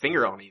can put a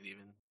finger on it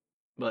even.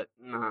 But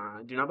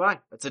nah, do not buy.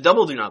 That's a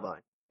double do not buy.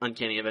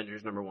 Uncanny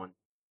Avengers #1.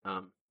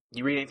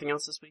 You read anything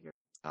else this week?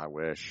 I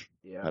wish.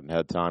 Yeah. Hadn't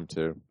had time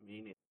to.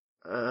 Me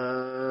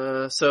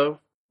neither. So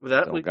with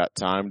that, Don't got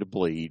time to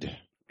bleed.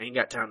 Ain't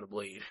got time to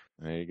bleed.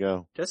 There you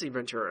go. Jesse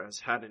Ventura has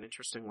had an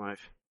interesting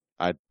life.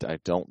 I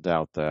don't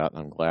doubt that.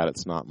 I'm glad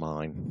it's not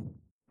mine.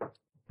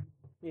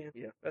 Yeah,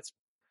 that's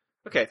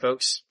okay,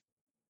 folks.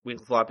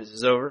 Weekly Floppies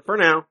is over for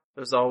now.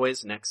 As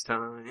always, next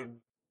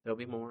time there'll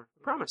be more.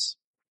 I promise.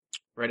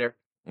 Right, Eric?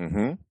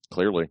 Mm-hmm.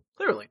 Clearly.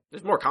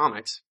 There's more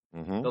comics.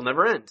 Mm-hmm. They'll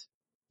never end.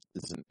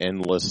 It's an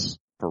endless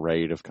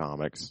parade of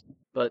comics.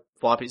 But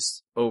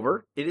Floppy's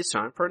over. It is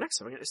time for our next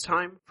segment. It's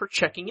time for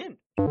Checking In.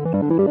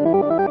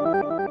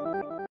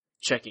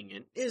 Checking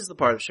In is the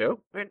part of the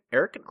show where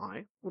Eric and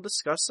I will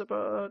discuss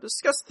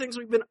the things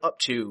we've been up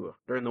to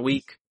during the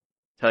week.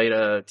 Tell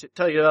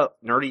you about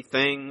nerdy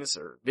things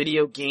or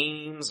video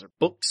games or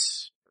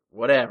books, or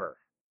whatever.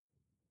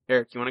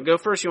 Eric, you want to go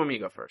first? You want me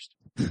to go first?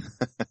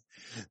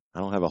 I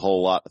don't have a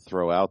whole lot to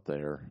throw out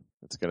there.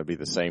 It's going to be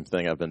the same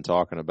thing I've been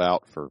talking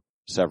about for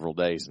several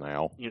days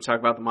now. You gonna talk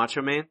about the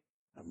Macho Man?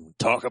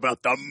 Talk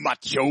about the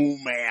Macho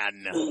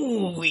Man.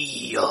 Oh,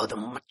 we are the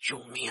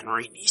Macho Man,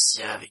 Randy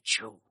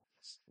Savage.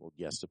 Little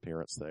guest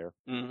appearance there.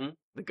 Mm-hmm.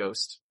 The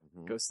ghost.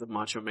 Mm-hmm. Ghost of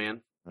Macho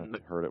Man. I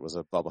heard it was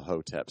a Bubba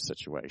Hotep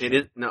situation. It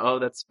is? No,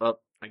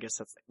 I guess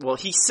that's, well,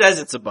 he says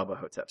it's a Bubba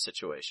Hotep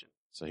situation.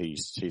 So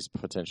he's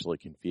potentially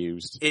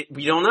confused.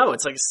 We don't know.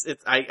 It's like,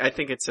 I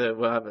think it's a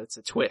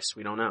twist.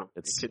 We don't know.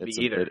 It could be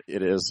either.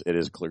 It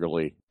is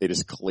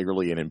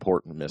clearly an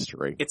important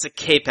mystery. It's a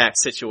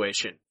K-Pax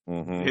situation.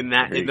 Mm-hmm.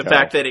 In the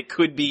fact that it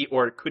could be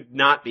or it could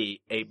not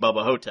be a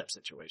Bubba Hotep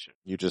situation.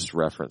 You just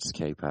referenced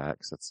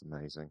K-Pax. That's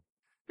amazing.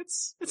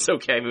 It's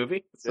okay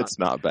movie. It's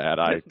not bad.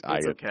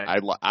 It's okay.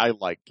 I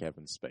like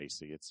Kevin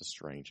Spacey. It's a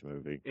strange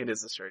movie. It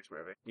is a strange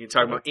movie. You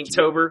talking about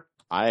Inktober?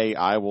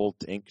 I will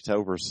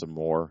Inktober some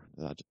more.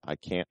 I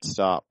can't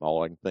stop.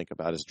 All I can think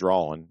about is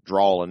drawing.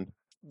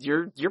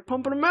 You're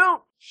pumping them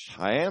out.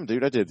 I am,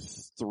 dude. I did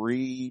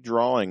 3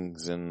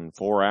 drawings in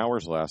 4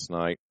 hours last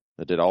night.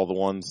 I did all the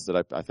ones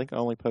that I think I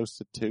only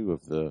posted 2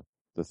 of the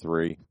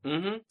 3.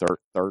 Mm-hmm.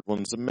 Third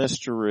one's a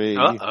mystery.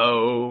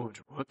 Uh-oh.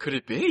 What could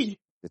it be?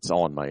 It's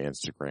on my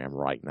Instagram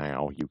right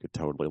now. You could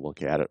totally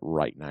look at it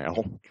right now.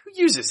 Who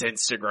uses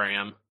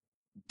Instagram?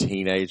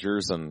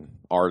 Teenagers and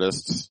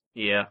artists.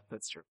 Yeah,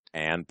 that's true.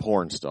 And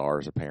porn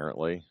stars,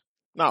 apparently.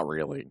 Not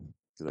really,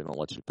 because they don't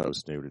let you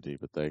post nudity,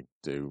 but they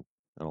do.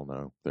 I don't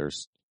know.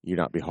 You'd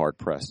not be hard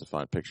pressed to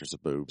find pictures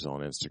of boobs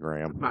on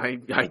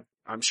Instagram.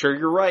 I'm sure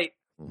you're right.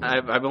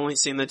 Mm-hmm. I've only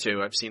seen the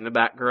 2. I've seen the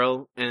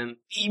Batgirl and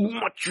the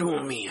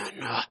Macho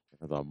Man.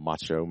 The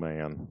Macho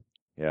Man.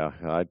 Yeah,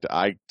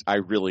 I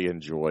really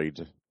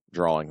enjoyed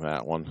drawing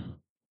that one.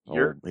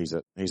 He's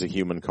a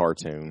human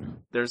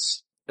cartoon.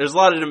 There's a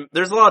lot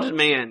of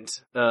demand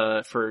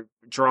for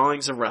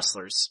drawings of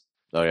wrestlers.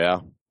 Oh yeah.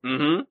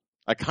 Mm-hmm.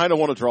 I kind of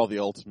want to draw the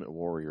Ultimate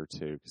Warrior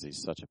too, because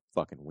he's such a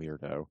fucking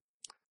weirdo.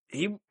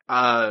 He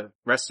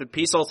rest in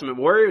peace, Ultimate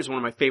Warrior was one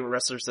of my favorite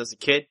wrestlers as a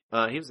kid.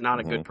 He was not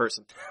a good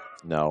person.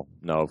 No,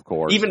 of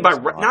course.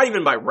 Not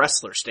even by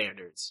wrestler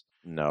standards.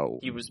 No.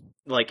 He was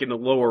like in the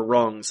lower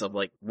rungs of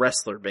like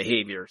wrestler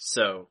behavior,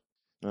 so.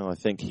 Well, I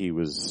think he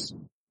was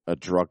a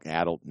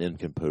drug-addled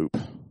nincompoop.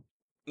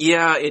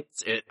 Yeah,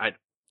 I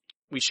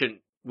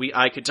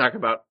could talk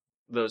about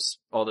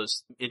all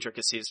those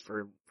intricacies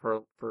for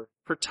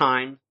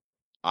time.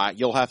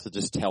 You'll have to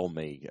just tell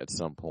me at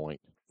some point.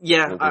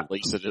 Yeah.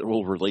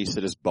 We'll release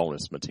it as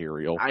bonus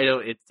material.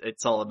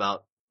 It's all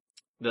about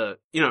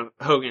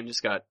Hogan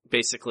just got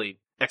basically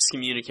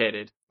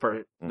excommunicated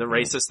for the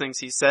racist things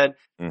he said.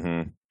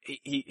 Mm-hmm.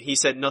 He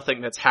said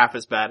nothing that's half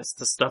as bad as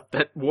the stuff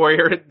that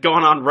Warrior had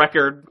gone on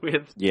record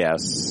with.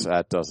 Yes,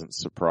 that doesn't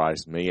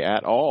surprise me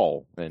at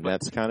all, and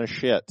that's kind of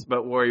shit.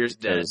 But Warrior's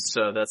dead,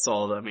 so that's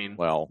all. I mean,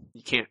 well,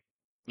 you can't,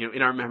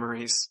 in our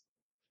memories,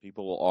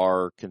 people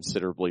are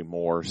considerably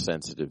more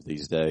sensitive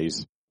these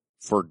days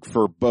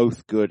for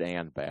both good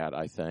and bad.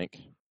 I think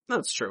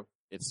that's true.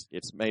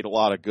 It's made a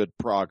lot of good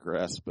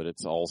progress, but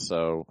it's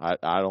also I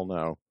don't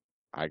know.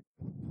 I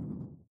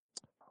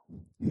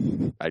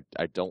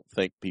don't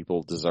think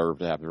people deserve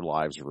to have their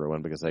lives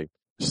ruined because they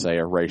say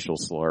a racial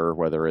slur,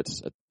 whether it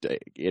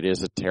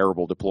is a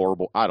terrible,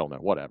 deplorable, I don't know,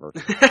 whatever.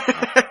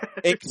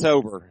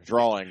 Inktober,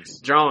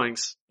 drawings.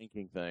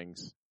 Inking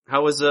things.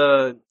 How was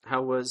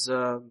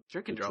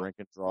drink and draw? Drink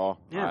and draw.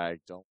 Yeah. I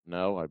don't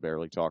know. I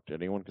barely talked to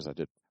anyone because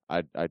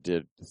I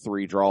did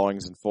 3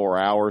 drawings in 4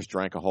 hours,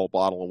 drank a whole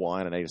bottle of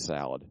wine, and ate a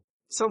salad.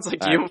 Sounds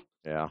like you.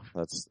 Yeah,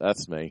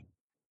 that's me.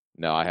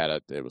 No,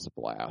 it was a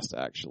blast,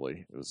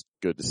 actually. It was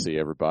good to see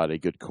everybody,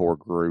 good core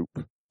group.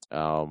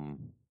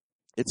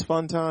 It's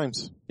fun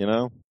times,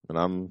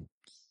 and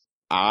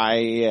I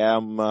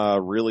am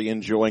really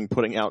enjoying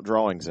putting out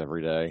drawings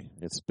every day.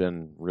 It's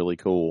been really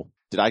cool.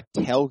 Did I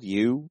tell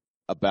you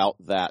about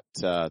that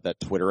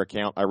Twitter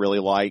account I really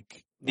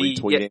like?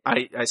 Retweeting?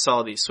 Yeah, I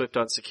saw the Swift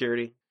on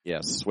Security.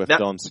 Yes, Swift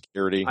on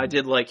Security. I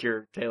did like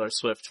your Taylor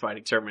Swift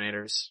fighting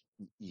Terminators.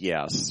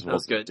 Yes. That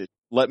was good.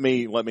 Let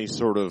me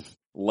sort of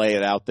lay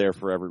it out there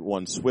for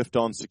everyone. Swift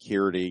on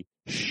Security,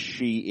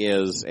 she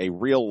is a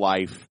real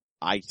life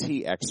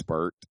IT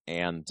expert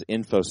and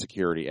info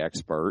security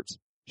expert.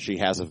 She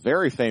has a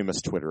very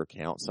famous Twitter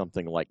account,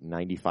 something like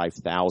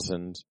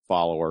 95,000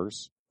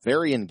 followers.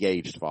 Very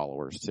engaged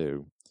followers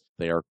too.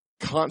 They are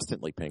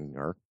constantly pinging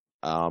her.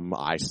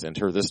 I sent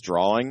her this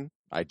drawing.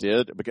 I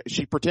did, because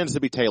she pretends to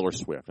be Taylor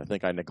Swift. I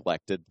think I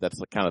neglected. That's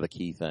kind of the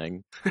key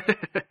thing.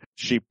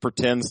 She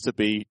pretends to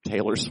be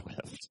Taylor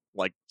Swift.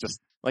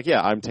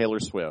 Yeah, I'm Taylor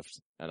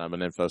Swift, and I'm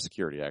an info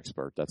security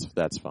expert.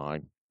 That's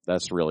fine.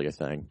 That's really a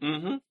thing.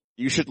 Mm-hmm.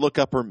 You should look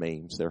up her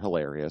memes. They're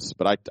hilarious.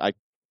 But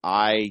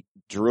I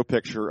drew a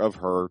picture of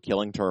her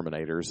killing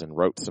Terminators and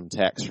wrote some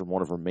text from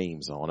one of her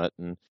memes on it,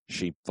 and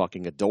she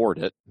fucking adored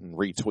it and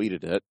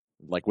retweeted it.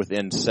 Like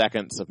within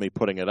seconds of me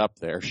putting it up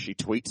there, she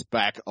tweets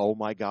back, "Oh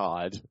my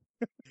God."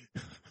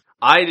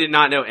 I did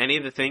not know any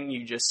of the thing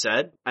you just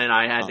said, and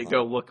I had to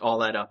go look all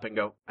that up and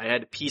I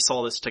had to piece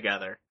all this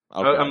together.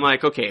 Okay. I'm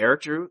like, okay,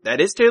 Eric Drew, that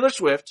is Taylor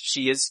Swift.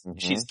 She's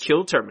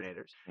killed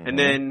Terminators. Mm-hmm. And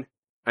then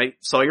I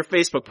saw your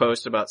Facebook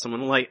post about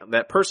someone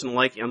that person I'm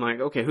like,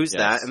 okay, who's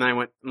that? And then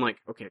I'm like,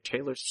 okay,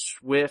 Taylor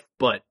Swift,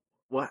 but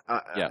what?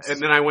 Yes.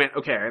 And then I went,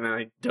 okay, and then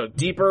I dug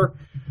deeper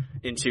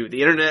into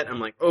the internet. I'm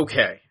like,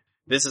 okay,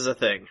 this is a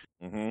thing.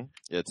 Mm-hmm.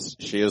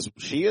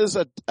 She is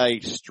a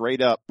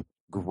straight up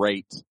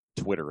great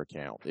Twitter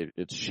account.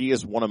 She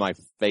is one of my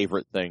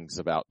favorite things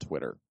about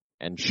Twitter.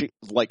 And she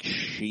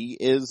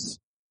is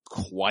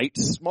quite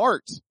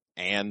smart.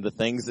 And the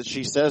things that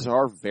she says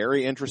are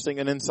very interesting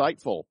and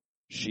insightful.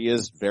 She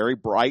is very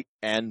bright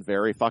and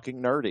very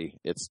fucking nerdy.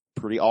 It's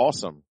pretty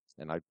awesome.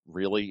 And I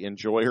really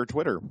enjoy her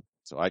Twitter.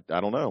 So I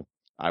don't know.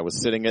 I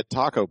was sitting at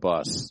Taco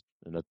Bus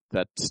And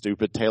that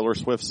stupid Taylor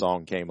Swift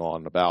song came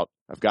on about,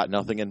 I've got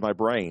nothing in my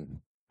brain.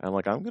 I'm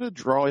like, I'm going to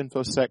draw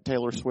InfoSec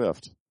Taylor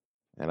Swift.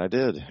 And I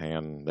did.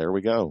 And there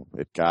we go.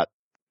 It got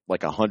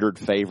like 100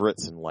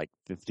 favorites and like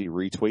 50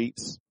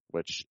 retweets,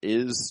 which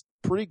is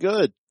pretty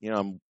good. You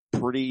know,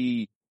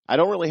 I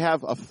don't really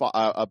have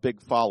a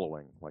big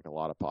following like a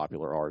lot of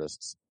popular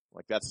artists.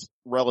 Like that's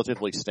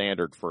relatively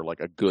standard for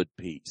like a good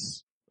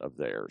piece of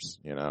theirs,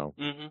 you know?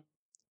 Mm-hmm.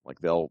 Like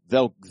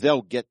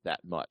they'll get that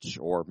much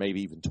or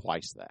maybe even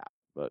twice that.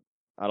 But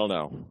I don't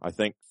know. I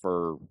think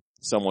for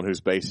someone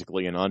who's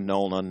basically an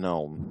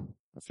unknown,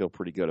 I feel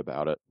pretty good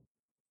about it.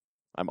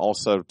 I'm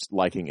also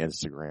liking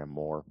Instagram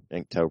more.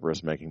 Inktober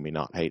is making me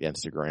not hate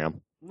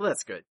Instagram. Well,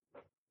 that's good,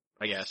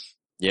 I guess.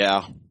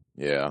 Yeah.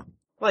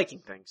 Liking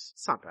things.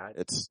 It's not bad.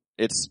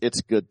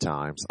 It's good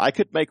times. I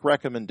could make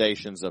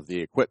recommendations of the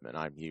equipment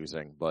I'm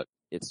using, but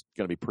it's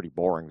going to be pretty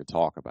boring to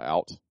talk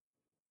about.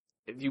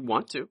 If you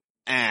want to.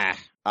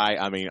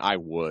 I mean, I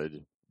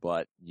would,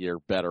 but you're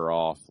better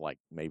off like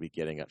maybe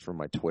getting it from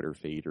my Twitter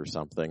feed or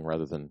something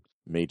rather than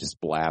me just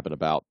blabbing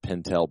about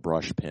Pentel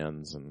brush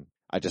pens. And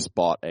I just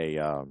bought a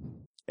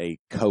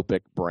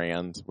Copic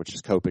brand, which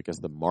is Copic is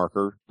the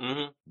marker.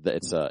 Mm-hmm.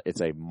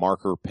 It's a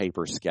marker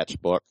paper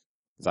sketchbook.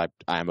 I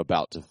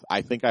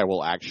think I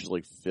will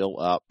actually fill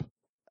up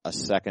a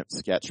second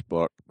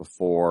sketchbook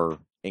before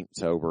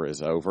Inktober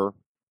is over.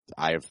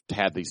 I've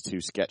had these two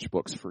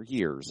sketchbooks for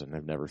years and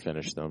have never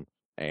finished them.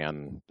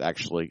 And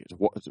actually,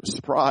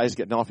 surprise,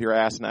 getting off your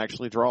ass and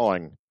actually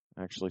drawing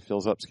actually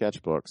fills up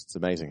sketchbooks. It's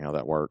amazing how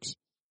that works.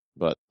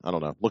 But I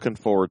don't know. Looking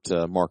forward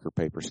to marker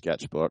paper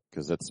sketchbook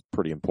because it's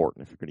pretty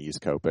important if you're going to use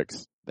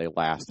Copics. They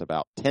last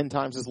about 10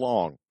 times as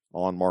long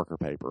on marker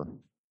paper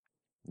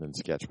than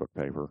sketchbook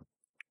paper.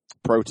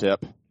 Pro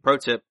tip.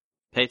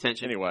 Pay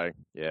attention. Anyway,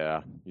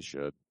 yeah, you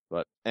should.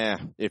 But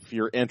if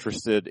you're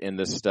interested in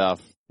this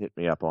stuff, hit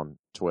me up on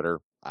Twitter.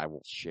 I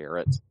will share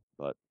it.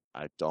 But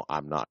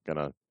I'm not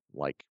gonna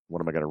what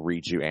am I gonna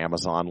read you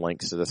Amazon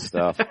links to this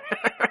stuff?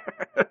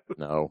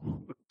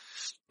 No.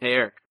 Hey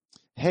Eric.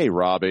 Hey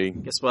Robbie.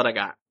 Guess what I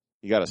got?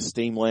 You got a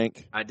Steam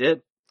link? I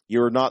did.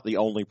 You're not the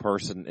only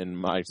person in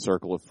my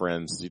circle of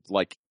friends.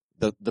 Like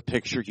the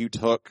picture you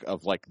took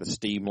of like the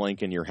Steam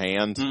link in your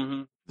hand.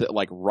 Mm-hmm. That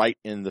like right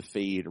in the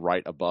feed,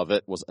 right above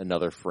it, was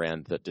another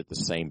friend that did the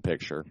same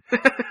picture.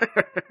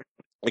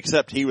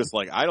 Except he was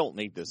like, I don't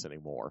need this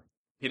anymore.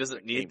 He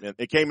doesn't need it.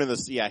 It came in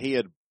this, yeah,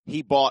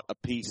 he bought a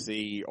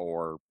PC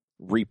or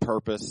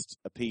repurposed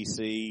a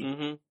PC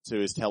mm-hmm. to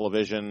his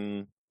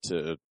television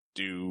to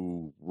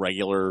do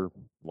regular,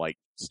 like,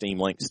 Steam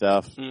Link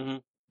stuff. Mm-hmm.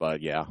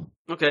 But yeah.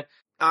 Okay.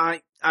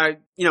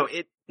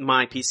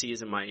 My PC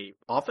is in my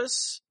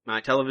office.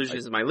 My television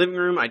is in my living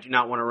room. I do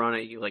not want to run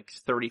a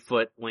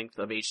 30-foot length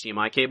of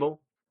HDMI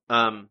cable.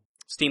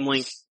 Steam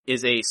Link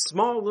is a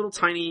small, little,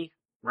 tiny,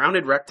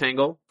 rounded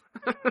rectangle.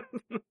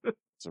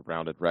 It's a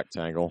rounded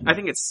rectangle. I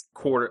think it's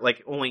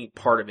only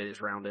part of it is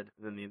rounded,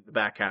 and then the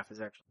back half is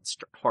actually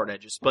hard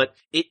edges. But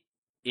it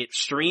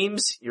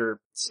streams your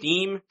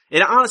Steam.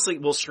 It honestly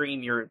will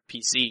stream your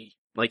PC.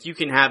 Like, you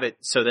can have it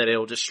so that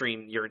it'll just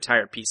stream your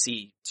entire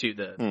PC to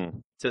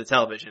the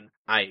television.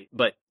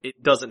 But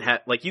it doesn't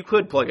have, you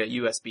could plug a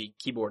USB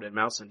keyboard and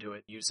mouse into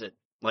it, use it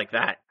like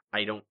that.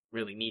 I don't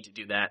really need to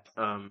do that.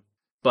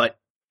 But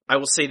I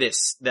will say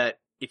this, that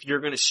if you're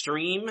gonna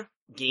stream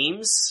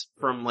games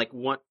from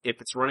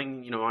if it's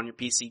running, on your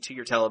PC to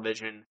your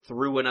television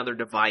through another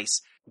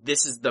device,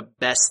 this is the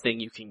best thing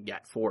you can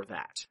get for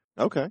that.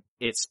 Okay.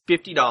 It's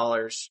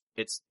 $50.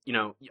 It's,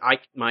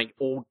 my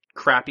old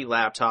crappy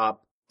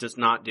laptop does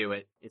not do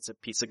it. It's a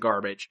piece of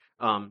garbage.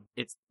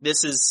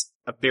 This is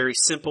a very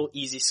simple,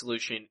 easy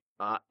solution.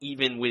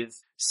 Even with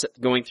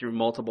going through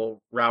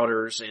multiple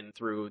routers and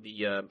through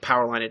the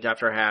power line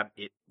adapter I have,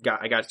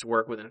 I got it to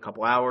work within a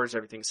couple hours.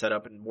 Everything's set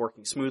up and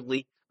working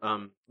smoothly.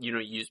 You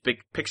use big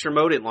picture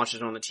mode. It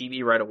launches on the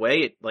TV right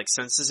away. It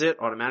senses it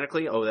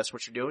automatically. Oh, that's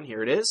what you're doing.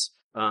 Here it is.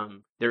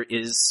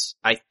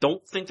 I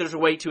don't think there's a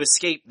way to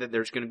escape that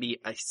there's going to be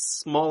a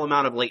small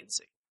amount of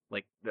latency,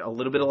 like a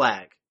little bit of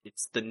lag.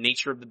 It's the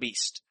nature of the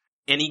beast.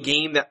 Any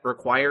game that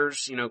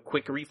requires,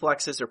 quick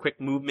reflexes or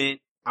quick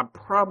movement, I'm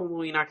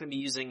probably not going to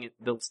be using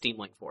the Steam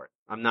Link for it.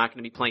 I'm not going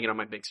to be playing it on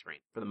my big screen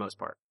for the most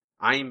part.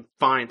 I am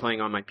fine playing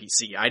on my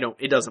PC.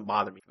 it doesn't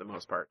bother me for the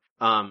most part.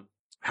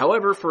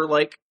 However, for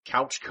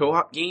couch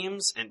co-op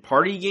games and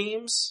party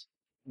games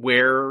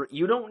where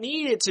you don't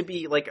need it to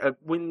be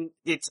when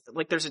it's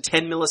there's a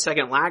 10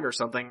 millisecond lag or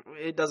something,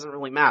 it doesn't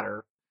really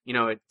matter.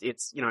 You're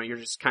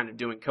just kind of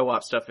doing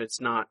co-op stuff. It's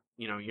not,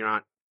 you're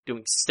not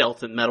doing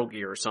stealth in Metal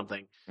Gear or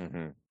something.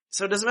 Mm-hmm.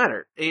 So it doesn't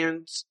matter.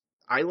 And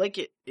I like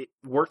it. It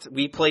worked.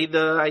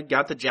 I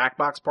got the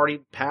Jackbox Party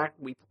pack.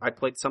 I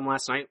played some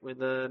last night with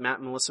Matt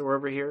and Melissa were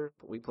over here.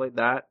 We played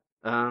that.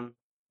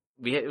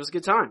 It was a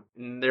good time,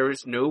 and there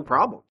was no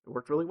problem. It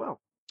worked really well.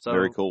 So,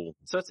 very cool.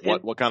 So it's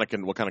what kind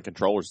of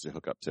controllers do you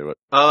hook up to it?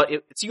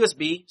 It's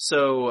USB.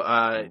 So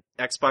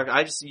Xbox.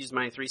 I just use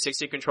my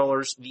 360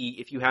 controllers.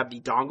 If you have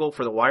the dongle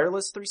for the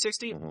wireless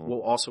 360,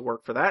 will also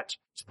work for that.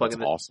 Just plug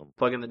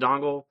plug in the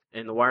dongle,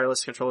 and the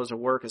wireless controllers will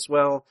work as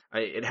well.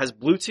 It has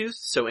Bluetooth,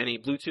 so any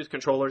Bluetooth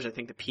controllers. I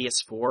think the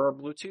PS4 are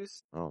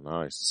Bluetooth. Oh,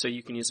 nice. So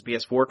you can use a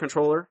PS4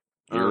 controller.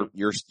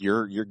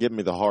 You're giving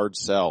me the hard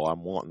sell.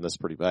 I'm wanting this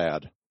pretty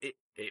bad.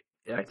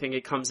 I think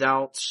it comes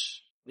out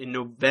in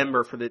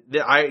November for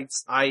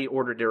I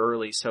ordered it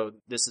early, so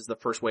this is the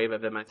first wave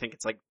of them. I think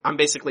it's like, I'm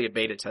basically a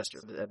beta tester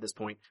at this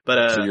point.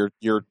 But, so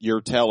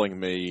you're telling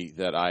me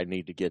that I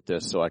need to get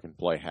this so I can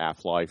play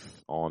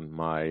Half-Life on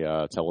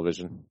my,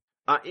 television?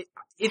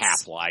 It's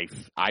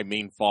Half-Life. I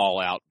mean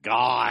Fallout.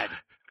 God.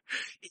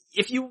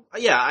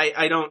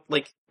 I don't,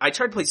 like, I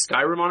tried to play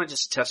Skyrim on it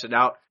just to test it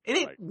out, and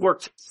it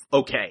worked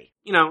okay.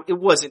 It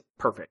wasn't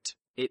perfect.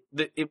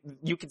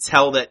 You could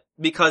tell that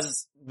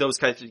because those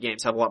kinds of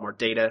games have a lot more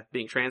data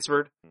being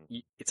transferred,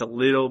 it's a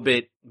little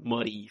bit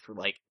muddy for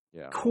like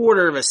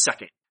quarter of a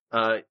second.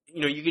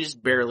 You can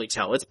just barely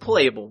tell. It's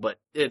playable, but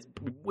it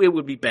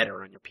would be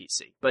better on your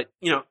PC. But,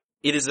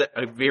 it is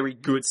a very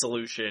good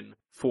solution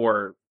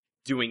for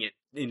doing it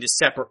into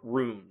separate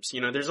rooms.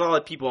 There's a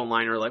lot of people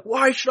online who are like,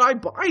 why should I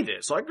buy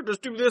this? I could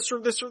just do this or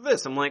this or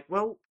this. I'm like,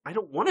 well, I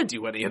don't want to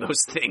do any of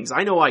those things.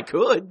 I know I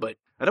could, but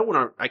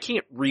I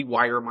can't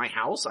rewire my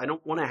house. I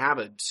don't want to have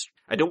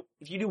I don't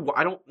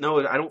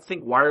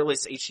think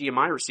wireless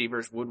HDMI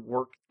receivers would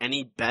work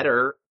any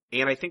better,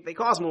 and I think they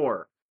cost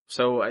more.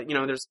 So,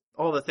 there's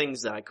all the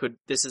things that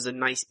this is a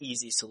nice,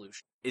 easy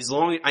solution.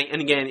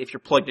 And again, if you're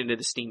plugged into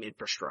the Steam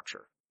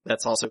infrastructure,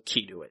 that's also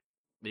key to it.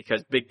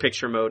 Because big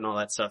picture mode and all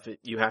that stuff,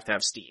 you have to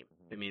have Steam.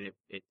 I mean,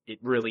 it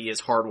really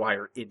is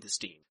hardwired into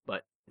Steam.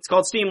 But it's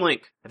called Steam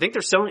Link. I think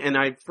they're selling, and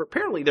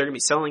apparently they're going to be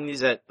selling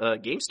these at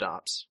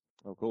GameStops.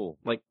 Oh, cool.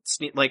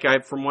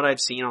 From what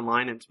I've seen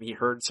online and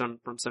heard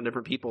from some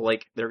different people,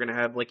 like, they're going to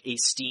have like a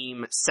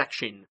Steam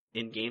section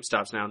in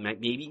GameStops now, and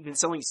maybe even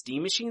selling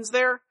Steam machines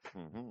there.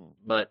 Mm-hmm.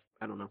 But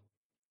I don't know.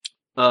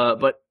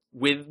 But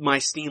with my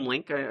Steam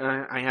Link,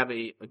 I have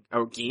a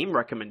game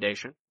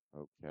recommendation.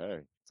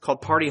 Okay. It's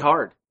called Party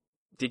Hard.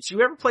 Did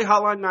you ever play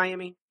Hotline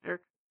Miami,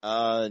 Eric?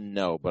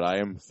 No, but I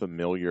am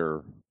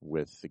familiar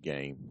with the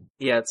game.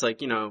 Yeah, it's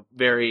like,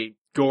 very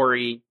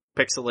gory,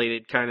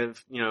 pixelated kind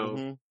of,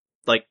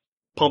 like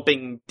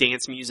pumping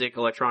dance music,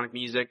 electronic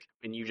music,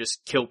 and you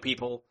just kill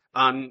people.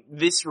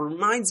 This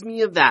reminds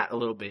me of that a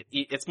little bit.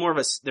 There's more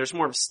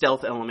of a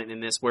stealth element in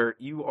this where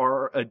you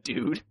are a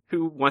dude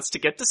who wants to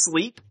get to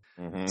sleep.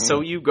 Mm-hmm. So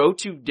you go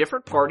to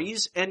different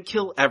parties and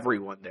kill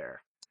everyone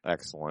there.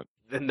 Excellent.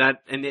 And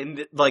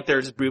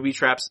there's booby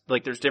traps,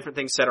 like there's different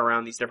things set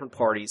around these different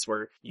parties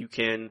where you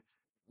can,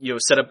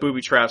 set up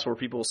booby traps where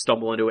people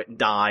stumble into it and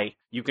die.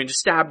 You can just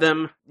stab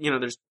them.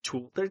 There's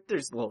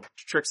there's little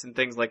tricks and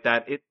things like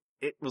that.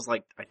 It was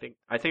like, I think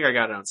I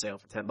got it on sale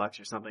for $10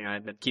 or something.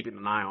 I've been keeping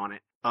an eye on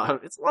it.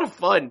 It's a lot of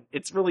fun.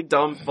 It's really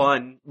dumb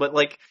fun. But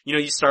like,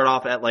 you start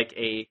off at like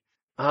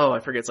I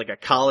forget, it's like a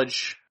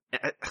college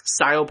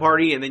style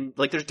party, and then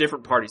like there's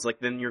different parties. Like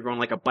then you're going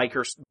like a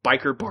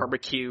biker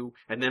barbecue,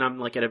 and then I'm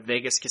like at a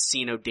Vegas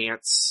casino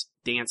dance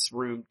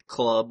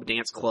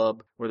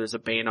club where there's a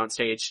band on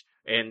stage,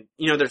 and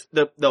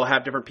they'll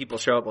have different people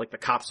show up. Like the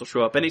cops will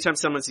show up anytime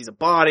someone sees a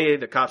body.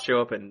 The cops show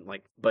up, and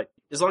but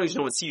as long as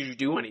no one sees you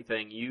do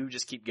anything, you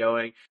just keep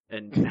going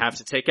and have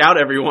to take out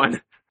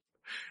everyone.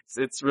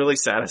 It's really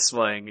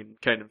satisfying and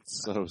kind of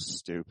so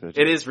stupid.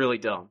 It is really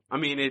dumb. I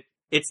mean,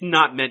 it's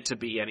not meant to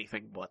be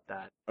anything but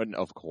that.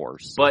 Of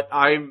course. But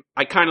I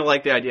kind of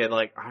like the idea,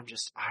 like, I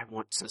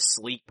want to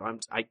sleep.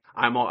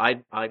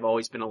 I've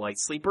always been a light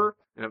sleeper,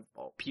 and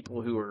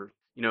people who are,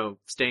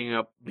 staying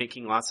up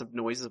making lots of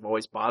noises have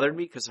always bothered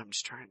me because I'm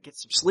just trying to get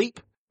some sleep.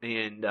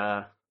 And,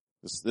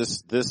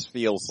 this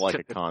feels like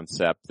a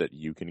concept that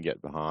you can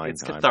get behind.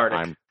 It's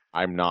cathartic.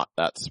 I'm not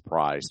that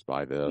surprised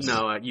by this.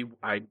 No,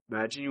 I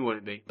imagine you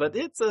wouldn't be, but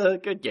it's a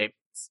good game,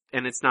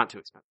 and it's not too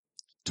expensive.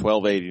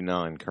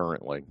 $12.89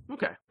 currently.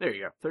 Okay, there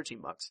you go.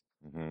 $13.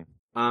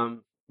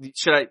 Mm-hmm.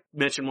 Should I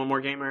mention one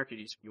more game, Eric, or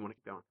do you want to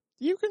keep going?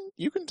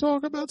 You can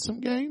talk about some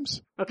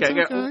games. Okay,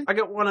 I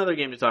got one other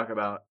game to talk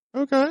about.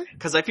 Okay.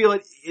 Because I feel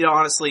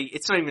honestly,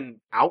 it's not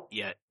even out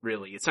yet,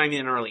 really. It's not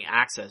even in early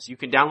access. You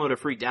can download a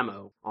free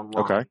demo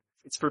online. Okay.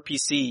 It's for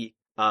PC,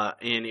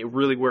 and it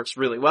really works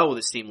really well with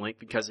the Steam Link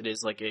because it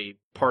is like a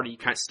party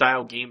kind of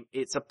style game.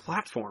 It's a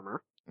platformer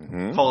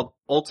called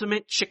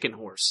Ultimate Chicken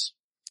Horse.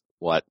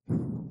 What?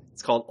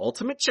 It's called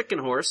Ultimate Chicken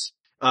Horse.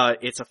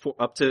 It's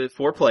up to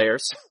 4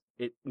 players.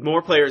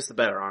 More players the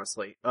better,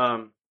 honestly.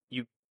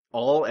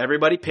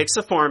 Everybody picks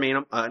a farm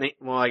animal.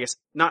 Well, I guess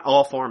not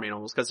all farm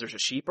animals because there's a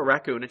sheep, a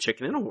raccoon, a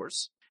chicken, and a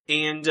horse.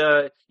 And,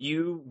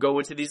 you go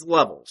into these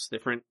levels,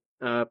 different,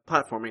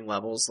 platforming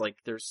levels. Like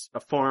there's a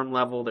farm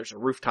level, there's a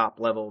rooftop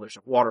level, there's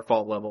a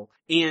waterfall level,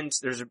 and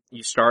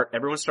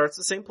everyone starts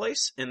the same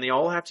place, and they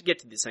all have to get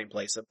to the same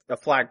place, a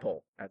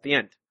flagpole at the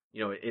end.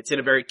 It's in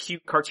a very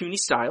cute, cartoony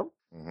style.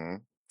 Mm-hmm.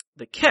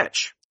 The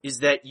catch is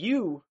that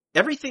you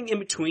everything in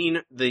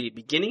between the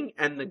beginning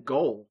and the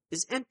goal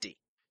is empty.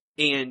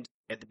 And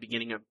at the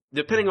beginning of,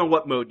 depending on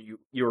what mode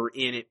you're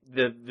in,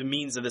 the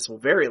means of this will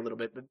vary a little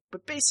bit,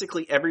 but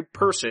basically every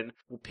person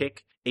will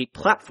pick a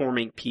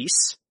platforming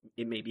piece.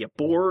 It may be a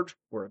board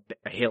or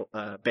bale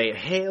of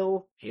hay.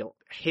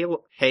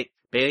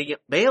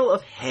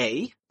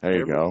 There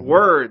you go.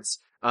 Words,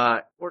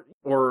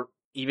 or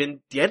even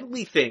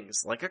deadly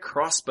things like a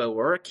crossbow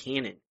or a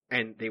cannon,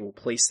 and they will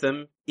place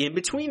them in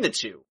between the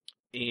two.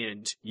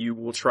 And you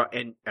will try,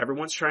 and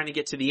everyone's trying to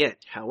get to the end.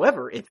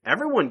 However, if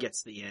everyone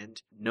gets to the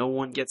end, no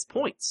one gets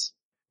points.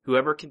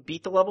 Whoever can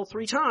beat the level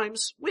 3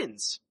 times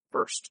wins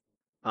first.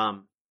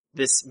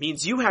 This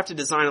means you have to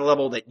design a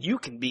level that you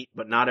can beat,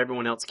 but not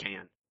everyone else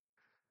can.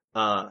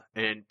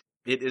 And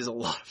it is a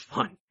lot of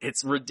fun.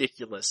 It's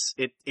ridiculous.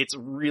 It's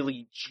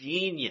really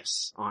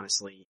genius,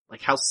 honestly.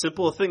 Like how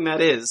simple a thing that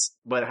is,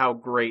 but how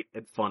great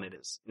and fun it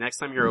is. Next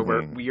time you're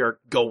over, we are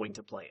going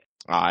to play it.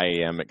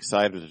 I am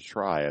excited to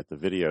try it. The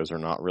videos are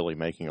not really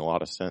making a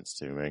lot of sense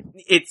to me.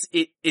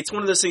 It's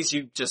one of those things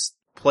you just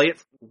play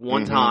it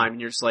one time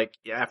and you're just like,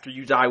 after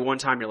you die one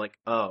time, you're like,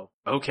 oh,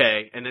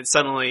 okay. And then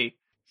suddenly,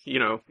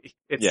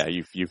 it's, yeah,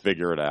 you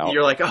figure it out.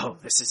 You're like, oh,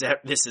 this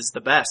is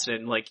the best.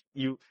 And like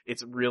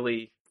it's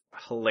really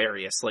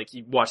hilarious. Like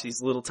you watch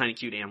these little tiny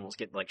cute animals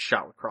get like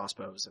shot with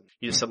crossbows and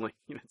you just suddenly,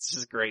 it's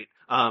just great.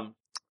 I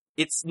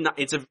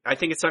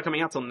think it's not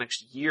coming out till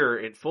next year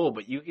in full,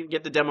 but you can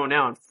get the demo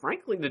now. And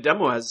frankly, the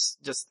demo has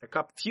just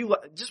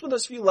just with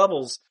those few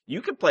levels,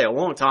 you could play a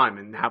long time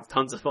and have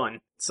tons of fun.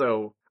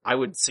 So I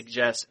would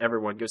suggest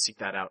everyone go seek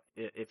that out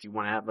if you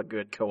want to have a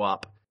good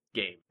co-op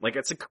game. Like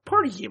it's a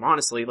party game,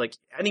 honestly. Like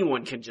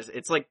anyone can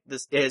it's like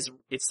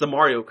it's the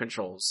Mario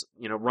controls,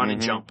 run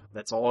and jump.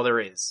 That's all there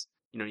is.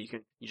 You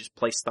just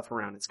place stuff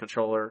around its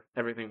controller.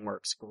 Everything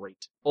works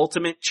great.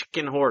 Ultimate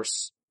Chicken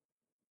Horse.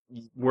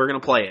 We're gonna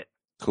play it.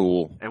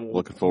 Cool. And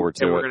looking forward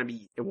to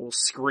it. We'll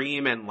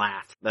scream and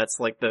laugh. That's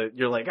like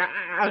you're like,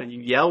 ah, and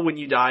you yell when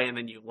you die and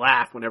then you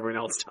laugh when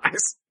everyone else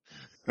dies.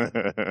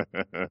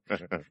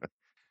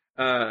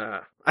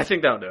 I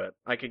think that'll do it.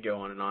 I could go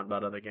on and on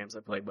about other games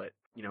I played, but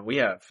we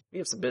have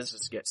some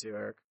business to get to,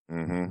 Eric.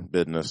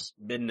 Business.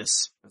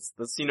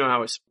 That's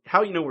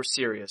how we're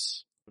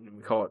serious when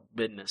we call it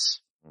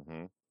business.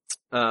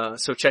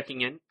 So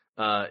checking in,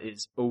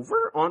 is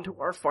over. On to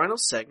our final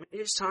segment. It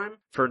is time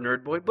for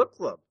Nerd Boy Book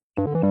Club.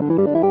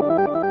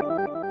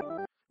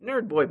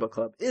 Nerd Boy Book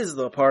Club is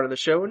the part of the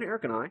show when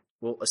Eric and I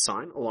will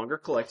assign a longer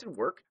collected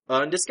work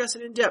and discuss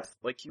it in depth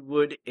like you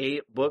would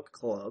a book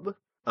club.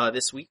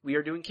 This week we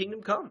are doing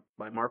Kingdom Come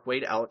by Mark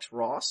Waid Alex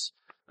Ross,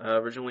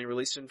 originally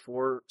released in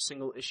 4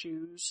 single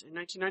issues in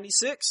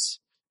 1996.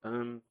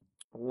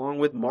 Along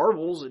with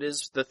Marvels, it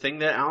is the thing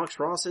that Alex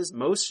Ross is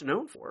most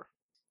known for.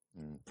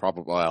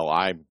 Probably,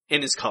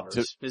 and his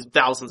covers. His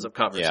thousands of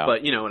covers, yeah.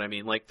 But you know what I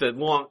mean? Like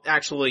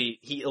actually,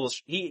 he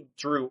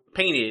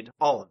painted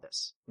all of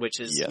this, which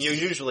is,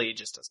 usually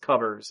just does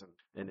covers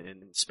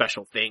and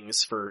special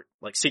things for,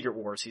 like, Secret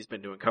Wars. He's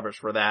been doing covers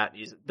for that.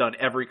 He's done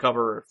every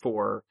cover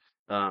for,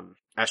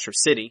 Astro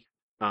City.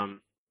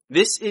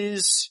 This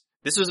was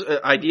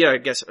an idea, I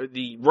guess,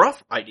 the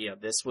rough idea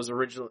of this was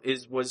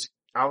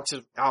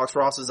Alex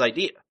Ross's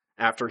idea.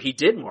 After he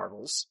did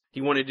Marvels,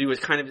 he wanted to do a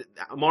kind of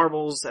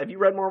Marvels. Have you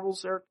read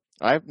Marvels, Eric?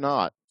 I have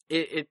not.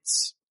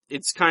 It's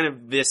kind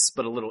of this,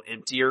 but a little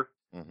emptier,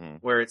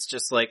 where it's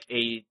just like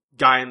a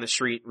guy in the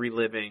street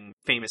reliving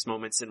famous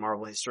moments in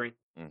Marvel history.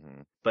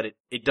 But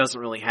it doesn't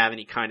really have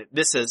any kind of,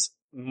 this is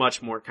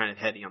much more kind of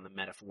heavy on the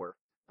metaphor.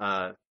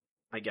 I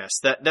guess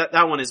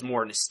that one is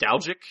more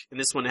nostalgic, and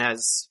this one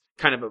has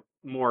kind of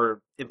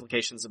more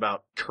implications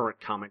about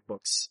current comic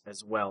books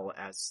as well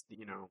as,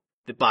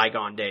 the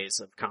bygone days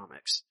of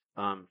comics.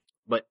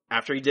 But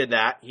after he did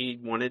that, he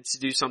wanted to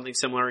do something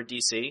similar at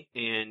DC,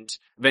 and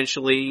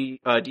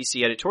eventually,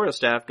 DC editorial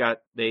staff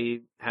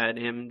they had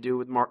him do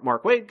with Mark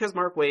Waid, because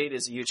Mark Waid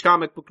is a huge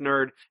comic book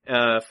nerd,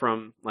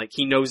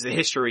 he knows the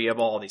history of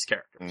all these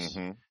characters.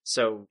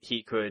 So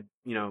he could,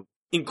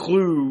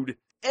 include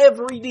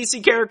every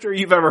DC character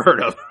you've ever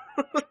heard of.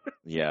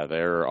 Yeah,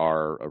 there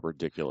are a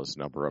ridiculous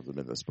number of them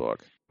in this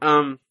book.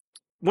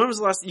 When was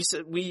the last, I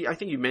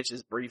think you mentioned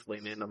this briefly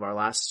in the end of our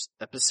last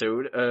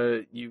episode.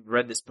 You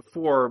read this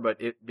before, but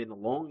it's been a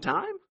long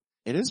time?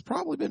 It has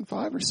probably been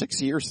 5 or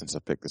 6 years since I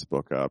picked this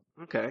book up.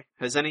 Okay.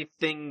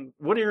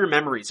 What are your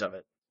memories of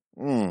it?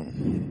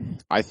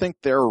 I think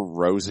they're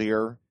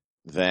rosier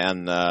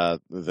than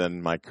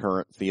my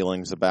current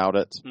feelings about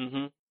it.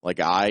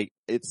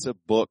 It's a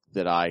book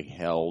that I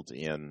held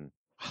in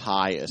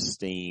high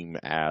esteem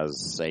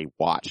as, say,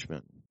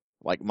 Watchmen.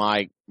 Like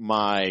my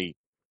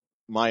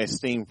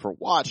esteem for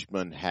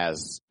Watchmen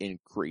has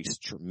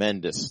increased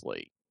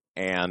tremendously,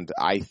 and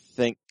I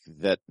think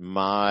that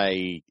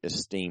my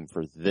esteem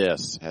for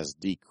this has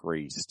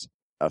decreased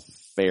a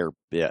fair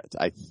bit.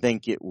 I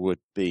think it would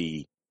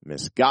be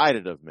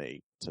misguided of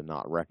me to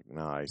not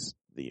recognize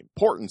the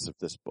importance of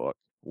this book,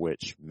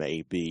 which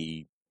may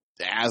be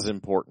as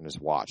important as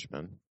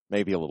Watchmen,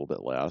 maybe a little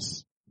bit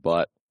less,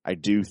 but I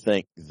do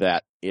think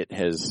that it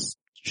has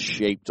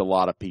shaped a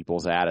lot of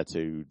people's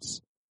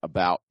attitudes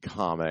about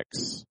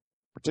comics,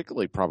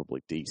 particularly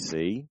probably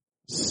DC,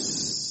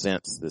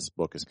 since this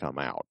book has come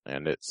out.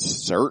 And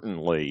it's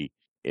certainly,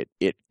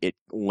 it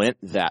lent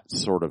that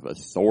sort of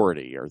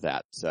authority, or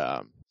that,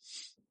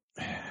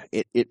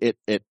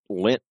 it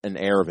lent an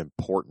air of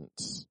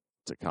importance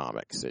to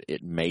comics.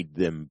 It made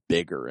them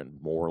bigger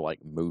and more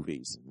like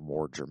movies, and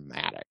more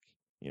dramatic,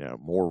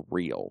 more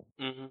real.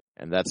 Mm-hmm.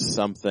 And that's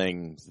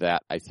something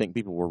that I think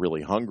people were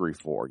really hungry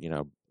for.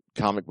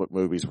 Comic book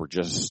movies were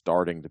just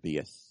starting to be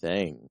a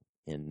thing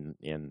in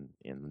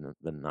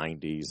the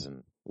 90s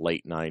and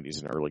late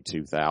 90s and early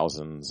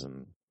 2000s.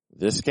 And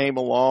this came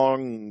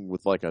along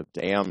with like a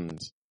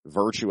damned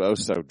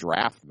virtuoso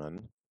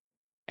draftman.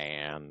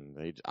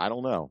 And I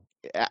don't know.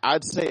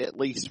 I'd say at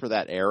least for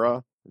that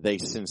era, they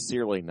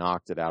sincerely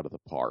knocked it out of the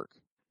park.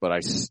 But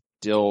I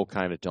still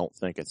kind of don't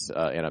think it's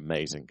an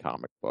amazing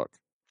comic book.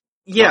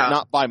 Yeah.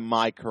 Not by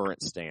my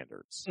current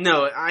standards.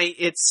 No,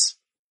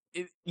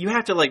 you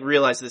have to like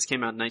realize this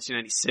came out in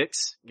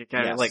 1996. You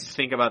kind of like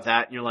think about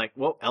that and you're like,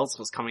 what else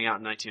was coming out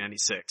in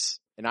 1996?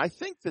 And I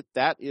think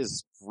that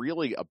is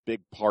really a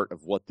big part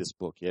of what this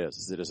book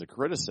is. It is a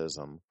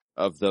criticism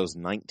of those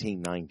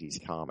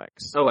 1990s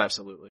comics. Oh,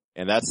 absolutely.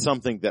 And that's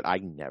something that I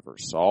never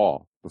saw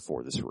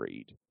before this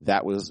read.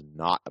 That was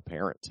not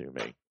apparent to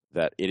me.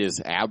 That it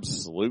is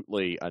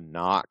absolutely a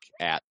knock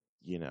at,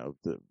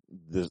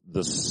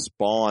 the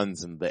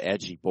spawns and the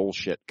edgy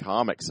bullshit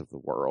comics of the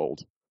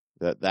world.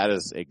 That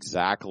is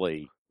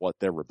exactly what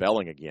they're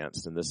rebelling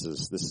against. And this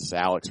is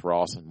Alex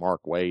Ross and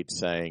Mark Waid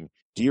saying,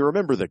 do you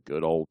remember the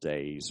good old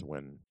days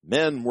when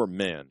men were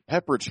men?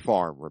 Pepperidge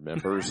Farm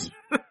remembers.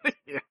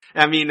 Yeah.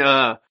 I mean,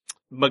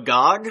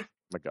 Magog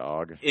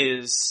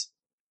is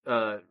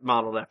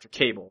modeled after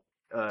Cable.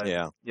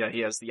 Yeah, he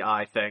has the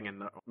eye thing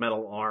and the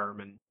metal arm,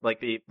 and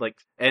they've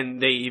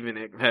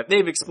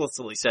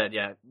explicitly said,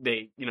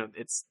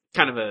 it's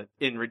kind of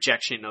in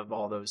rejection of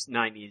all those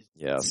 90s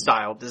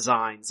style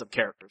designs of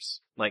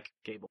characters like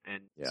Cable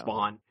and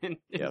Spawn and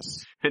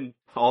and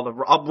all the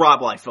Rob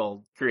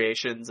Liefeld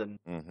creations and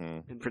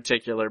in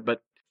particular.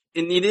 But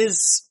it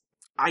is,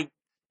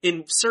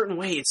 in certain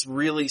way, it's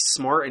really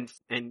smart,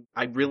 and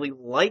I really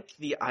like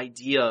the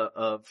idea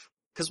of,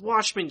 because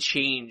Watchmen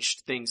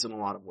changed things in a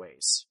lot of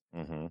ways.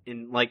 Mm-hmm.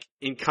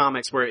 In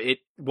comics, where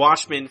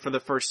Watchmen for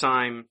the first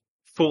time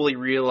fully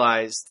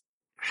realized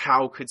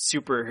how could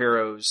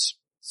superheroes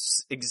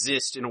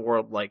exist in a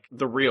world like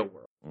the real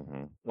world.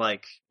 Mm-hmm.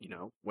 Like,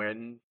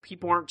 when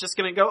people aren't just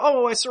gonna go,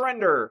 oh, I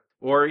surrender.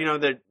 Or,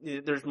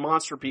 there's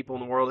monster people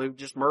in the world who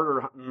just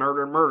murder,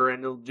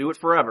 and they'll do it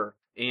forever.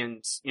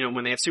 And,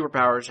 when they have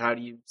superpowers, how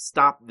do you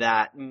stop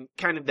that? And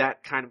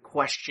that kind of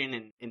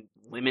question and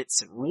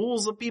limits and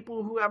rules of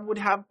people who would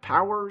have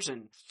powers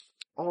and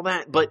all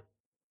that. But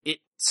it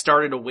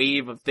started a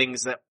wave of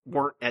things that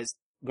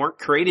weren't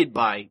created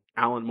by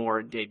Alan Moore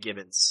and Dave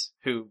Gibbons,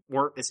 who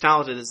weren't as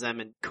talented as them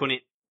and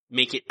couldn't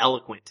make it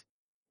eloquent.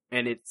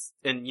 And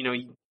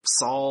you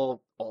saw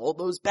all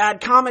those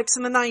bad comics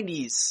in the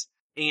 90s.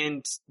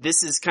 And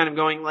this is kind of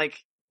going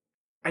like,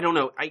 I don't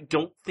know, I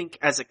don't think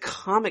as a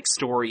comic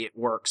story it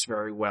works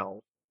very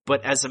well.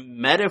 But as a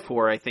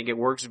metaphor, I think it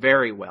works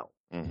very well.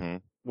 Mm-hmm.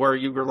 Where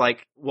you were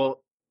like,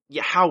 well,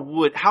 yeah,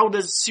 how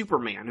does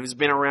Superman, who's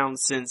been around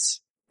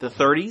since the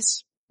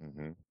 30s,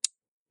 mm-hmm.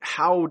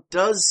 how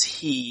does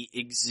he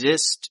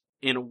exist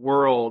in a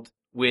world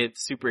with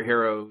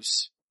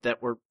superheroes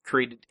that were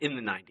created in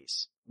the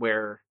 90s,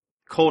 where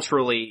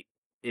culturally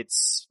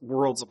it's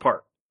worlds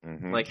apart?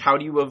 Mm-hmm. Like, how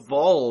do you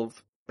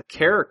evolve a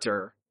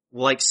character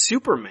like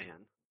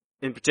Superman,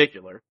 in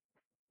particular,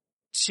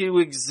 to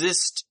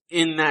exist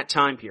in that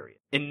time period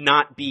and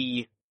not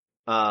be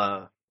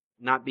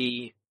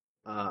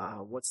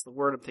what's the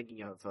word I'm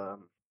thinking of?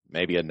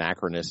 Maybe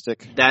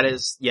anachronistic. That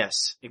is,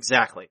 yes,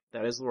 exactly.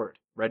 That is the word.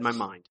 Read my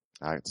mind.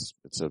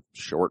 It's a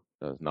short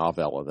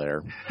novella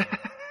there.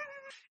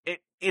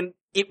 And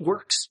it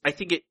works. I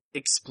think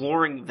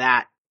exploring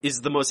that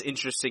is the most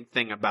interesting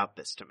thing about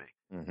this to me.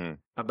 Mm-hmm.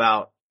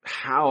 About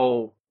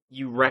how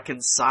you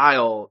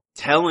reconcile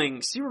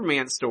telling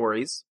Superman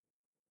stories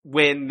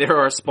when there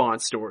are Spawn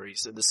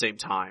stories at the same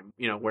time,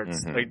 where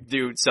it's mm-hmm. a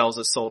dude sells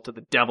his soul to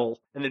the devil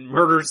and then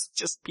murders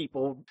just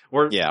people,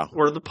 or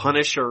the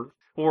Punisher,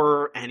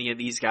 or any of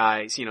these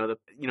guys,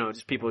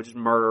 just people who just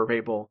murder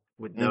people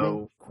with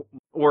no, mm-hmm.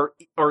 or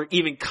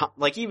even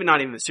even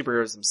not even the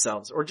superheroes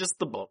themselves, or just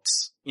the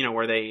books,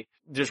 where they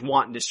just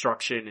want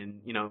destruction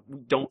and,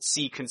 don't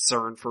see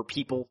concern for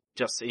people,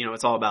 just,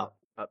 it's all about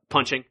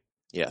punching.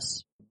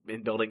 Yes.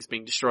 And buildings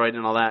being destroyed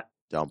and all that.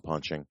 Dumb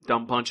punching.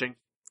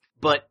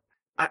 But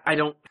I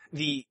don't,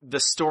 the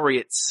story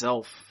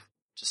itself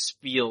just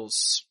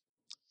feels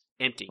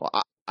empty.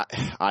 Well,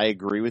 I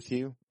agree with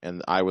you,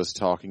 and I was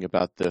talking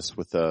about this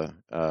with a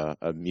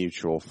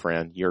mutual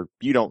friend. You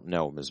don't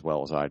know him as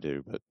well as I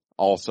do, but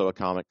also a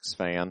comics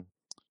fan,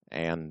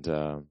 and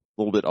a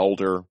little bit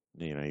older.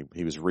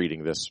 He was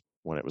reading this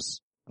when it was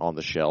on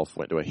the shelf,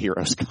 went to a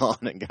Heroes Con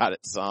and got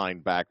it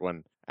signed back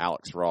when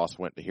Alex Ross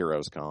went to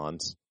Heroes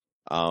Cons.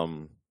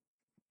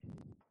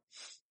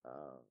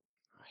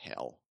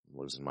 hell, I'm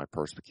losing my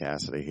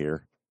perspicacity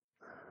here.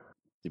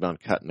 You've been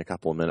cutting a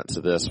couple of minutes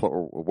of this. What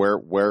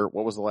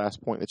was the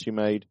last point that you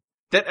made?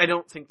 That I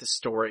don't think the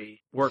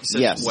story works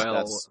as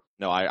well.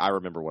 No, I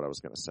remember what I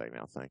was going to say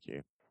now. Thank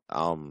you.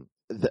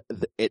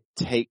 It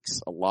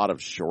takes a lot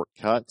of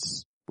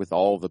shortcuts with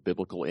all the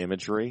biblical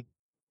imagery.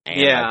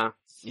 And I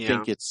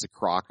think it's a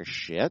crock of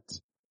shit.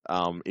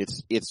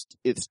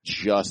 It's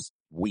just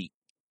weak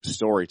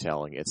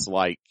storytelling. It's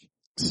like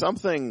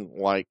something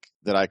like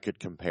that I could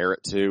compare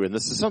it to, and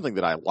this is something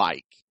that I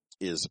like,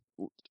 is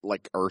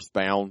like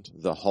Earthbound,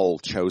 the whole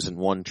chosen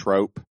one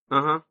trope.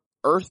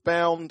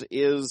 Earthbound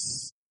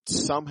is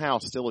somehow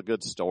still a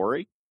good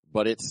story,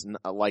 but it's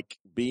like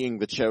being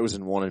the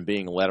chosen one and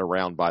being led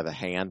around by the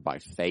hand by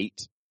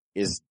fate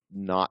is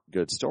not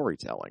good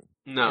storytelling.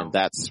 No. And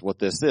that's what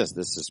this is.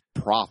 This is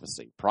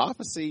prophecy.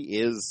 Prophecy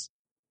is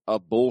a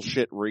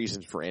bullshit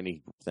reason for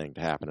anything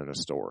to happen in a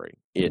story.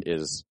 It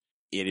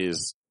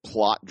is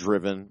plot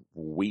driven,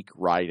 weak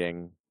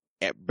writing,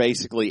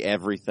 basically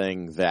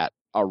everything that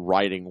a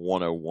writing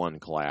 101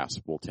 class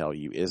will tell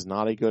you is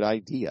not a good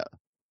idea.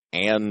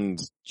 And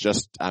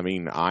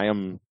I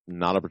am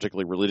not a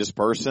particularly religious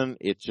person.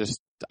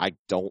 I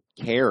don't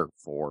care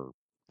for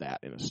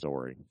that in a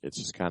story. It's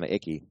just kind of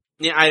icky.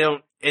 Yeah, I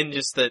don't, and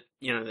just that,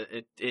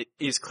 it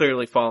is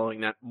clearly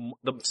following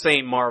the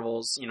same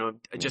Marvels,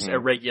 just a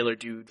regular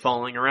dude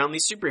following around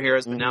these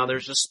superheroes, but now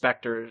there's just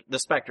the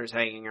specters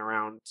hanging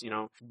around,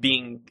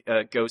 being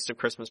a ghost of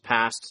Christmas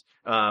past,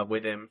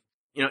 with him.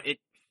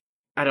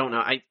 I don't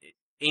know, I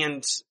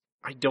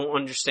don't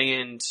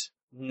understand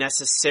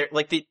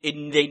necessarily,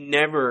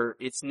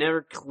 it's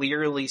never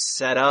clearly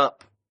set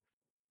up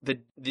I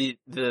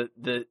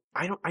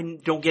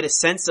don't get a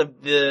sense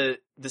of the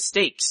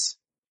stakes.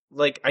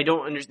 Like, I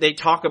don't understand. They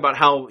talk about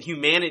how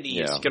humanity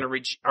is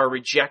are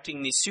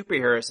rejecting these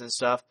superheroes and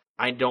stuff.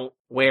 I don't,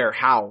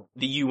 how?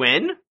 The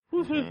UN?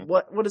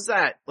 What is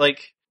that?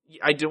 Like,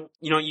 I don't,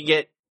 you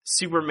get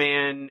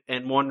Superman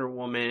and Wonder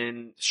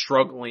Woman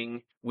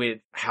struggling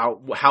with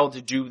how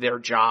to do their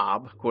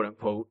job, quote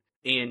unquote,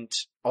 and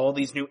all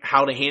these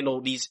how to handle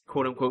these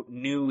quote unquote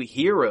new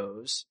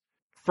heroes.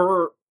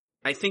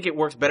 I think it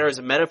works better as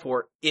a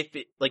metaphor if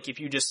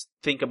you just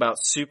think about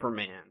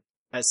Superman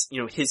as,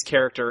 his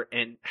character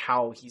and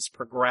how he's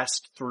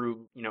progressed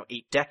through,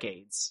 8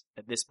 decades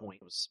at this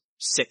point. It was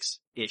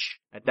 6-ish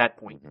at that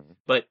point.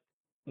 But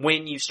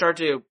when you start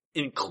to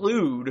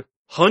include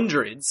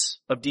hundreds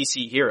of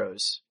DC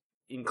heroes,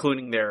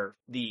 including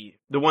the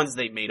ones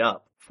they made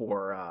up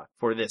for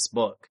this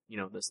book,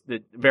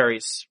 the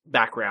various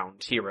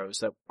background heroes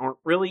that aren't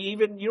really you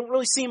don't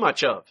really see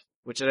much of,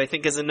 which I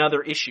think is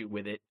another issue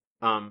with it.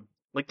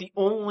 Like, the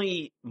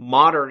only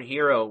modern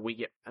hero we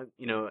get,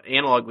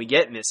 analog we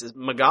get in this is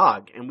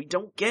Magog, and we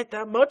don't get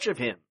that much of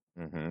him.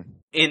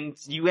 And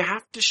you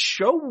have to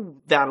show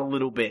that a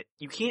little bit.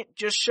 You can't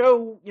just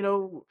show,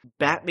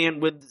 Batman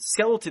with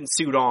skeleton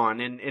suit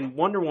on, and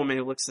Wonder Woman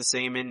who looks the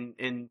same,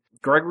 and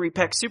Gregory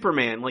Peck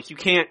Superman. Like, you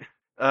can't,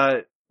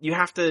 you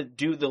have to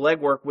do the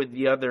legwork with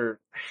the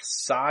other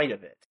side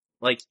of it.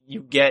 Like,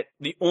 you get,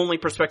 the only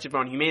perspective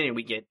on humanity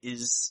we get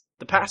is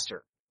the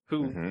pastor,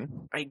 who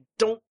I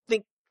don't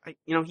think,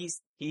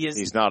 he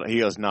is not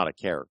a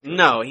character.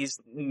 No, he's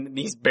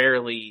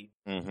barely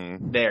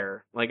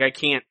there. Like, I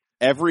can't.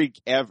 Every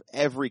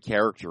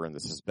character in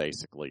this is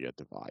basically a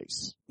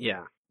device.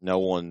 Yeah. No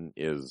one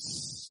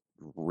is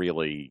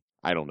really,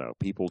 I don't know,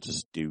 people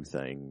just do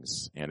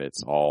things and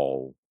it's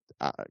all,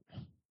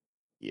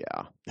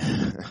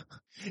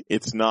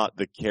 it's not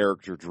the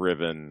character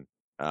driven,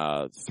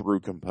 through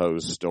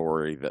composed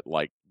story that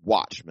like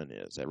Watchmen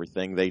is.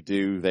 Everything they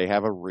do, they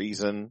have a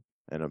reason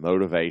and a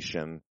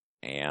motivation,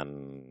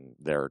 and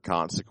there are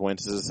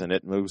consequences, and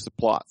it moves the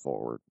plot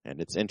forward,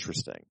 and it's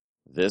interesting.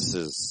 This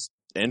is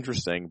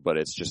interesting, but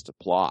it's just a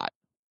plot.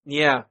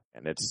 Yeah.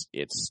 And it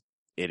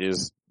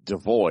is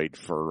devoid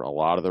for a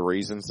lot of the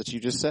reasons that you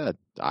just said.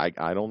 I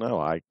don't know.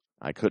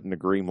 I couldn't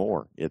agree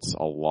more. It's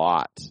a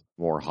lot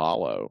more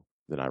hollow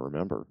than I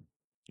remember.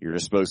 You're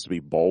just supposed to be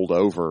bowled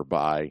over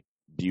by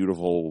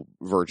beautiful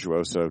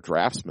virtuoso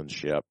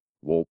draftsmanship.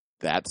 Well,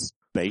 that's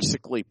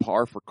basically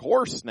par for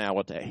course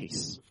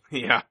nowadays.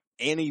 Yeah.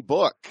 Any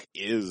book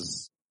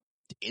is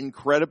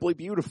incredibly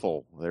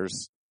beautiful.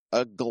 There's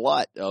a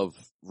glut of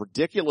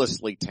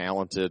ridiculously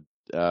talented,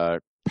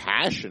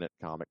 passionate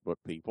comic book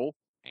people,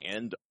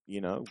 and,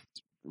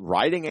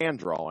 writing and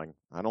drawing.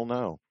 I don't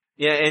know.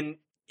 Yeah, and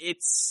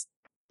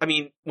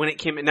when it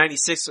came in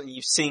 96, when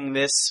you sing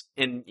this,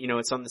 and,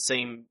 it's on the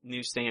same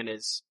newsstand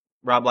as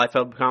Rob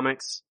Liefeld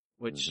comics,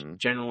 which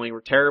generally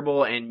were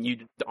terrible, and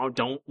you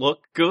don't look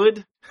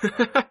good.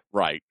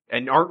 Right.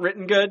 And aren't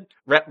written good,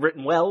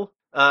 written well.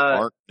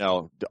 Aren't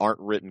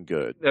written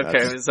good. Okay,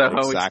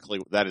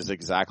 that is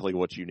exactly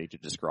what you need to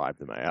describe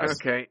them as.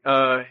 Okay,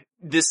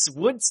 this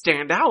would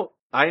stand out.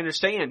 I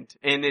understand,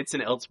 and it's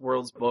an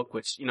Elseworlds book,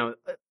 which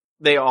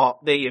they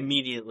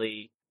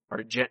immediately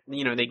are,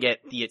 they get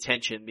the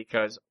attention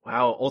because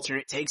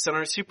alternate takes on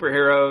our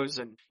superheroes,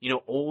 and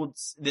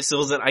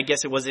I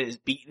guess it wasn't as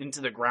beaten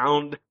into the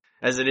ground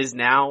as it is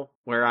now,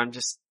 where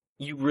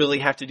you really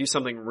have to do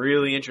something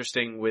really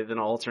interesting with an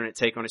alternate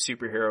take on a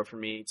superhero for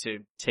me to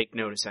take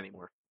notice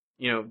anymore.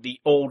 The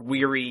old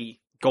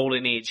weary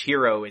Golden Age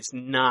hero is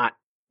not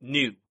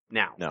new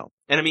now. No.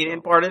 And I mean,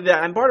 and part of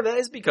that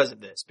is because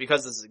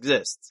this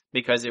exists,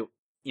 because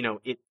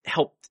it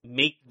helped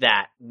make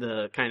that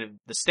the kind of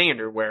the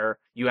standard where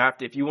you have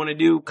to, if you want to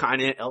do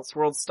kind of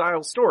Elseworld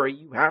style story,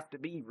 you have to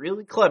be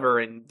really clever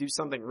and do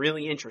something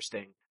really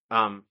interesting.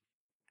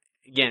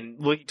 Again,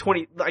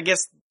 I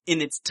guess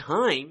in its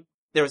time,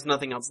 there was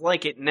nothing else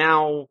like it.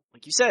 Now,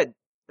 like you said,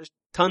 there's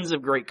tons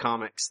of great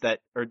comics that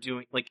are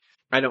doing,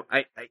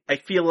 I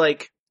feel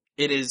like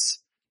it is,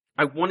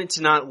 I wanted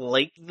to not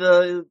like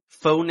the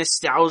faux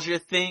nostalgia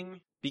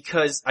thing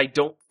because I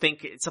don't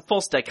think it's a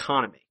false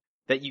dichotomy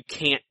that you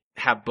can't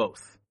have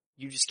both.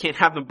 You just can't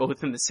have them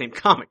both in the same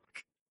comic.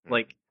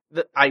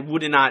 I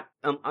would not,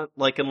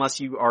 unless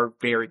you are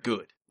very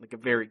good, like a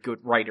very good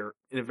writer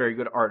and a very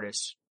good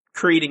artist,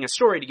 creating a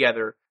story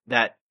together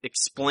that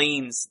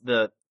explains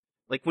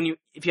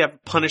if you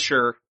have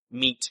Punisher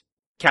meet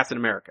Captain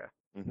America,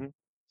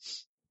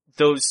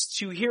 those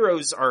two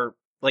heroes are,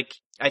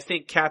 I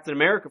think Captain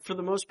America, for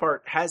the most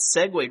part, has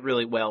segued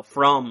really well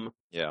from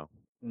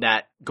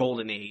that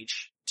golden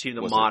age to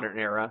the modern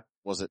era.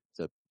 Was it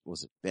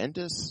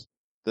Bendis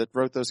that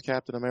wrote those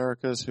Captain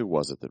Americas? Who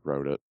was it that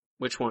wrote it?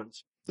 Which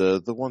ones?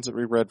 The ones that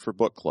we read for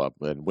book club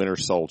and Winter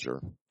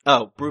Soldier.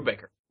 Oh,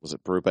 Brubaker. Was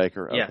it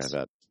Brubaker? Okay, yes.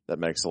 That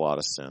makes a lot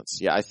of sense.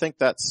 Yeah, I think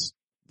that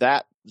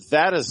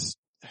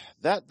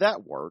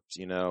worked,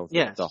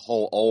 Yes. The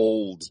whole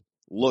old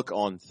look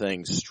on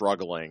things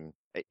struggling.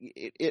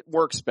 It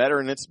works better,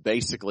 and it's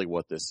basically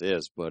what this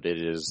is, but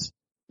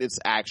it's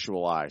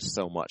actualized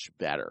so much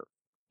better.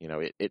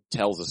 It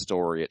tells a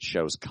story, it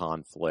shows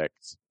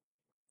conflict.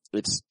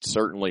 It's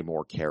certainly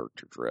more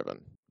character driven,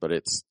 but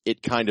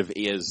it kind of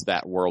is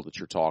that world that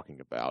you're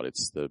talking about.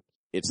 It's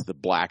the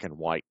black and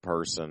white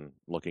person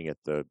looking at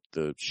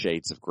the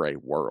shades of gray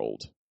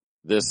world.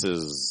 This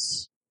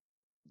is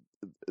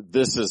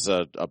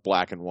a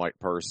black and white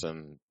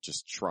person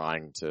just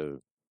trying to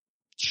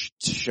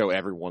show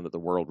everyone that the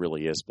world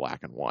really is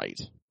black and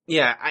white.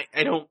 Yeah,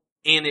 I don't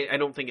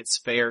think it's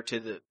fair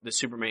to the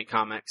Superman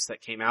comics that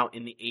came out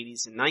in the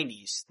 80s and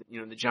 90s.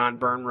 The John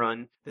Byrne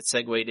run that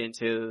segued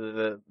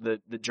into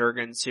the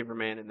Jurgen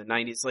Superman in the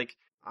 90s.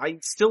 I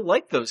still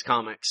like those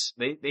comics.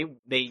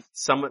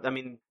 Some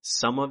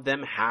of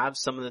them have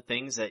some of the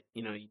things that,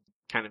 you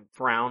kind of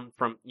frown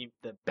from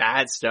the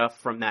bad stuff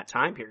from that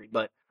time period,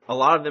 but a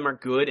lot of them are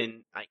good,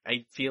 and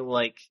I feel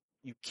like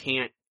you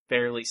can't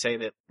fairly say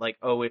that,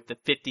 if the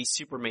 50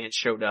 Superman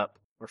showed up,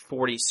 or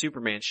 40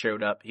 Superman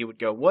showed up, he would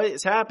go, what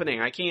is happening?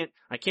 I can't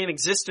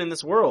exist in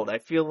this world. I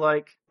feel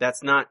like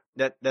that's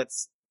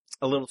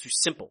a little too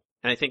simple.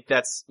 And I think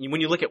that's, when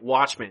you look at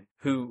Watchmen,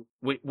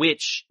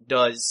 which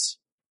does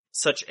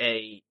such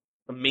a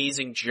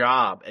amazing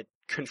job at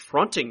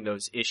confronting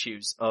those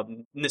issues of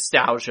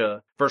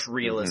nostalgia versus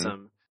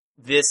realism,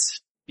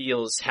 this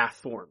feels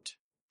half-formed.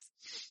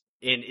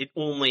 And it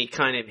only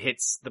kind of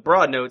hits the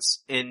broad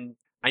notes, and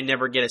I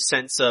never get a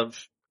sense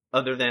of,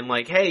 other than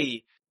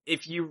hey,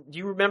 if you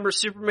remember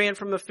Superman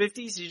from the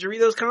 50s, did you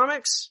read those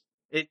comics?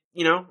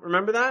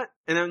 Remember that?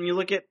 And then you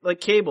look at,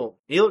 Cable.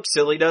 He looks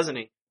silly, doesn't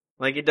he?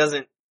 It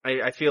doesn't,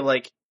 I feel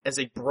like as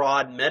a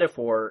broad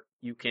metaphor,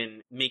 you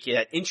can make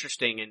it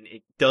interesting, and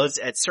it does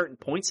at certain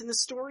points in the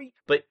story,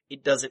 but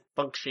it doesn't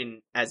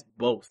function as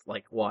both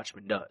like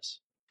Watchmen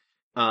does.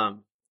 I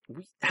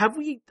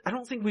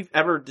don't think we've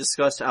ever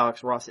discussed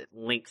Alex Ross at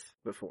length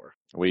before.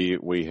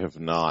 We have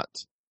not.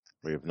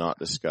 We have not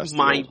discussed.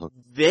 My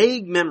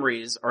vague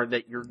memories are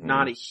that you're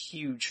not a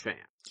huge fan.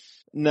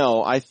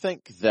 No, I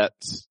think that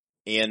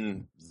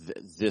in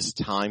this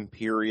time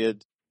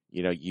period,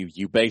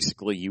 you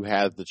basically, you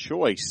had the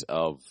choice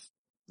of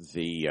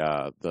the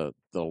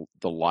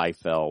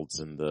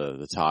Liefelds and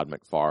the Todd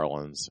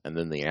McFarlanes and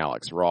then the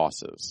Alex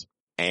Rosses.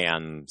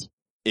 And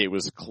it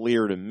was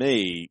clear to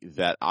me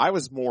that I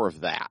was more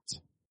of that.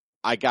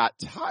 I got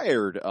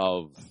tired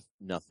of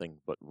nothing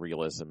but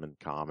realism in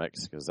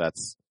comics, because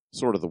that's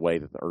sort of the way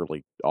that the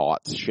early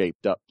aughts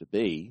shaped up to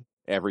be.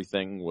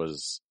 Everything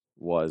was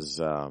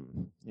I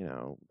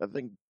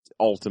think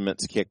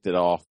Ultimates kicked it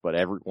off, but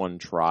everyone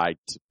tried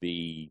to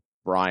be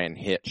Brian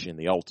Hitch in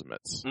the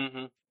Ultimates.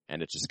 Mm-hmm.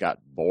 And it just got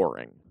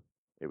boring.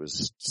 It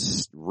was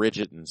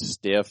rigid and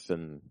stiff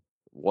and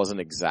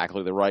wasn't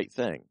exactly the right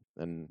thing.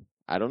 And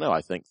I don't know,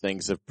 I think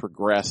things have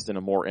progressed in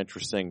a more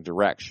interesting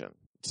direction.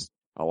 It's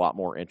a lot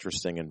more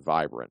interesting and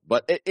vibrant.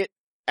 But it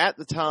at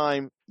the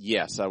time,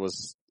 yes, I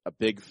was a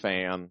big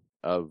fan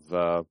of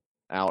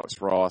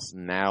Alex Ross.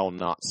 Now,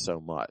 not so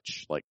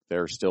much.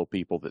 There are still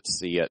people that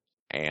see it,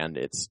 and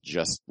it's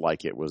just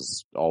like it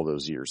was all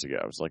those years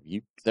ago. It's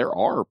there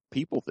are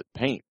people that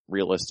paint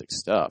realistic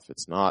stuff.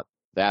 It's not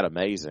that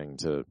amazing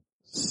to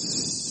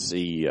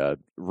see a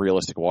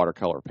realistic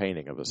watercolor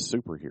painting of a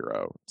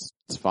superhero.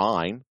 It's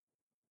fine,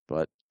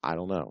 but I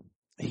don't know.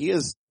 He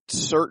is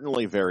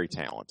certainly very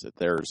talented.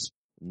 There's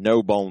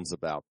no bones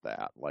about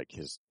that.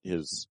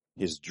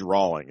 His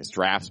drawing, his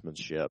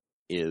draftsmanship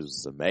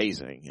is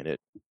amazing, and it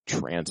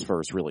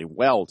transfers really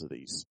well to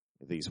these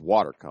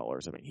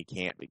watercolors. I mean, he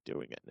can't be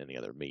doing it in any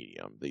other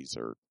medium. These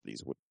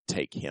would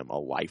take him a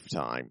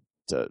lifetime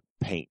to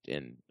paint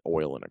in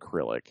oil and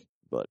acrylic,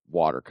 but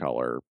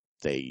watercolor,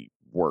 they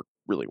work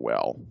really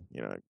well.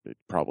 You know, it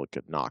probably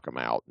could knock them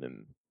out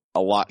in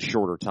a lot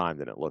shorter time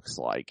than it looks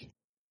like.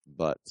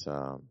 But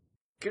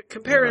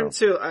compare him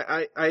to,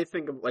 I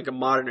think of like a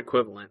modern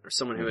equivalent, or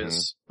someone who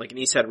is like an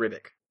Esad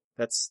Ribic.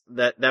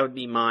 That would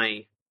be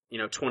my,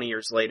 20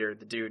 years later,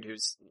 the dude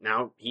who's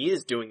now, he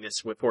is doing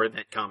this with for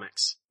Event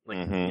Comics.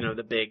 Like,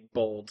 the big,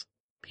 bold,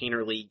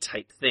 painterly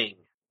type thing.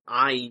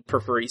 I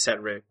prefer Esad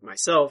Ribic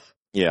myself.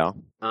 Yeah.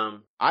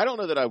 I don't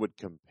know that I would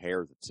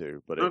compare the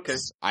two, but okay.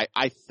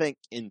 I think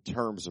in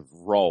terms of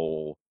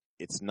role,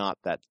 it's not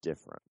that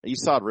different.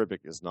 Esad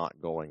Ribic is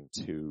not going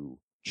to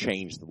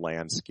change the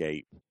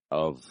landscape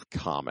of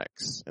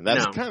comics. And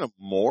that's kind of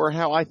more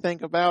how I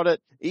think about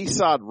it.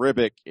 Esad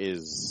Ribic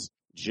is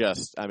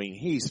just, I mean,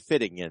 he's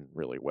fitting in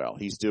really well.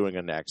 He's doing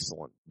an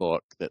excellent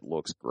book that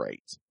looks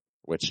great,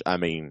 which, I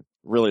mean,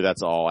 really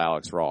that's all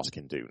Alex Ross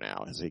can do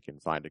now, is he can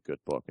find a good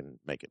book and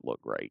make it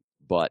look great.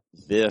 But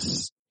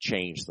this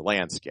changed the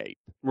landscape.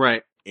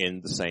 Right.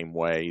 In the same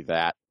way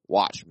that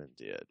Watchmen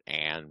did,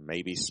 and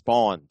maybe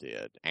Spawn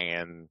did,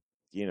 and,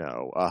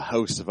 a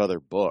host of other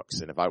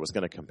books. And if I was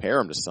going to compare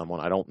him to someone,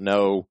 I don't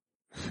know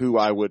who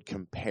I would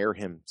compare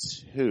him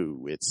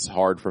to. It's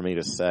hard for me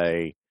to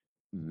say.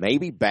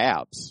 Maybe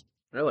Babs.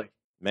 Really?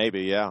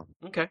 Maybe, yeah.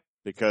 Okay.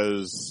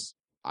 Because,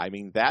 I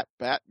mean, that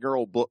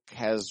Batgirl book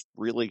has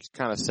really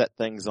kind of set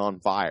things on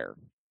fire.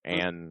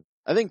 And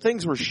I think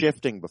things were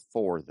shifting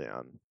before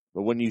then.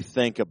 But when you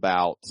think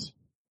about,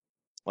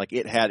 like,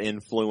 it had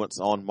influence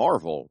on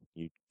Marvel,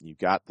 you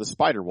got the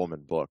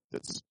Spider-Woman book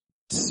that's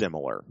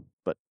similar,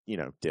 but,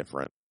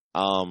 different.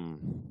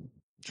 I'm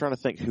trying to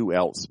think who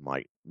else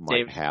might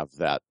have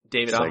that.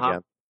 David Aha?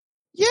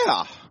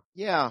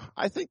 Yeah,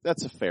 I think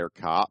that's a fair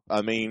cop.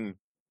 I mean,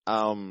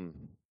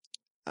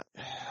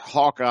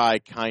 Hawkeye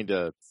kind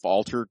of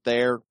faltered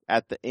there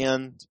at the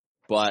end,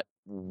 but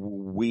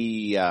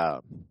we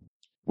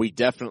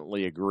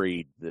definitely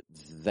agreed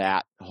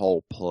that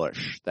whole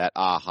push, that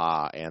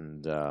Aha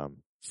and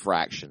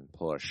Fraction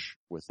push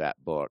with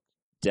that book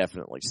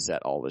definitely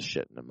set all this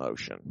shit in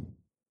motion.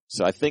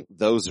 So I think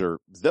those are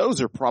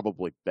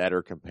probably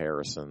better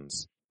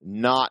comparisons,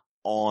 not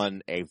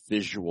on a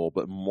visual,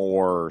 but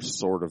more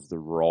sort of the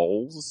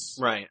roles.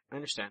 Right, I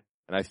understand.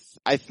 And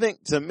I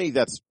think to me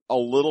that's a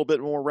little bit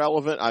more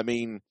relevant. I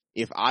mean,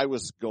 if I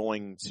was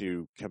going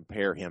to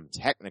compare him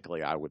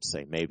technically, I would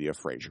say maybe a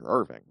Fraser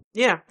Irving.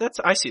 Yeah,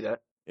 I see that.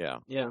 Yeah.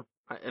 Yeah.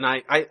 And I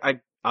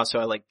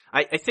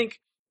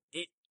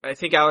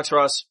think Alex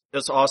Ross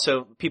is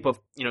also people,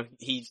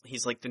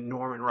 he's like the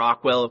Norman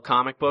Rockwell of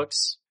comic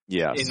books.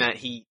 Yes. In that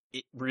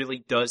it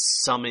really does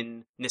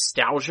summon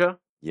nostalgia.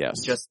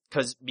 Yes. Just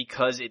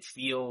because it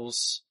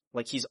feels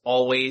like he's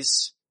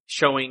always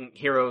showing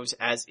heroes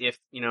as if,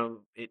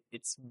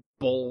 it's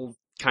bold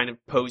kind of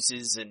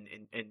poses and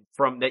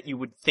from that you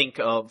would think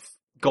of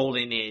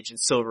Golden Age and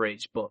Silver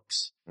Age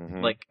books,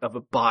 like of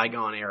a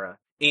bygone era.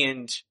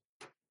 And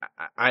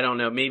I don't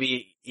know,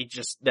 maybe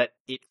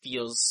it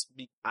feels,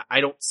 I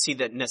don't see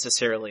that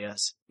necessarily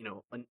as,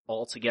 an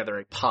altogether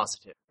a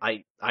positive.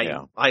 I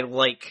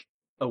like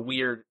a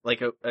weird,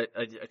 like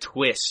a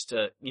twist,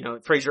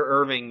 Fraser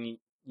Irving,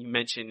 you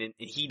mentioned, and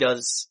he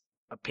does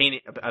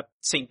a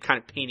same kind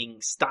of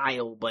painting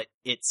style, but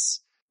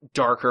it's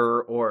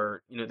darker,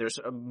 or, there's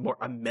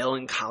a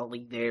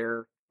melancholy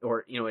there,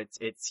 or,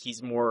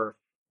 he's more,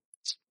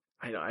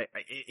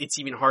 it's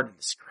even hard to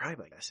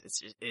describe, I guess.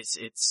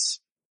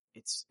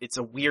 It's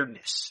a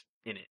weirdness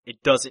in it.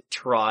 It doesn't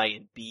try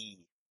and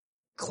be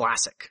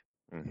classic.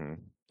 Mm-hmm.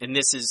 And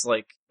this is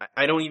like,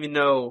 I don't even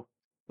know,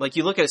 like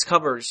you look at his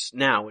covers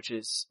now, which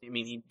is, I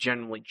mean, he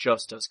generally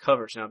just does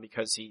covers now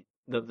because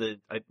the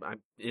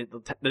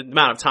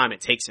amount of time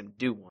it takes him to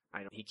do one.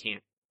 I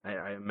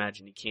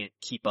imagine he can't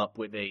keep up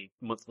with a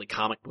monthly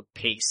comic book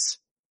pace.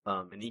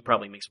 And he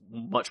probably makes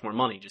much more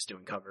money just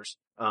doing covers.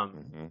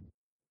 Do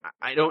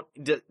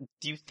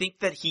you think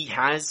that he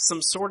has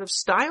some sort of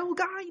style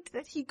guide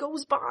that he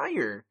goes by,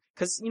 or,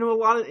 cause,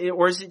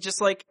 or is it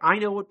just like, I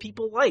know what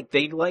people like.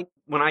 They like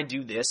when I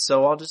do this,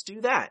 so I'll just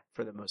do that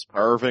for the most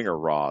part. Irving or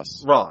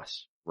Ross?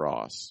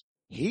 Ross.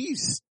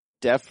 He's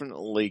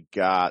definitely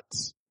got,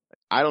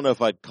 I don't know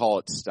if I'd call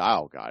it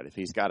style guide. If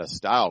he's got a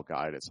style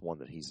guide, it's one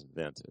that he's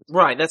invented.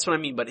 Right, that's what I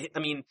mean. But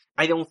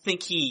I don't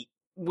think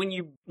when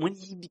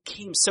he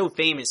became so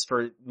famous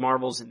for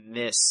Marvels and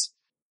this,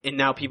 and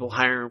now people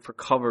hire him for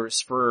covers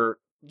for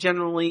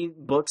generally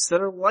books that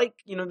are like,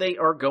 they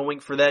are going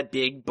for that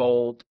big,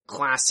 bold,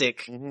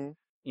 classic,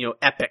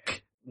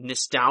 epic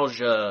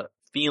nostalgia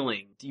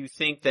feeling. Do you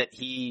think that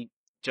he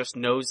just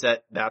knows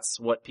that that's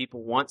what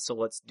people want, so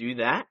let's do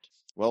that?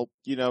 Well,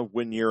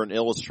 when you're an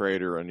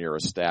illustrator and you're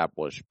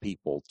established,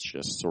 people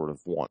just sort of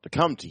want to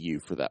come to you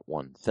for that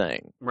one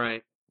thing.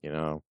 Right.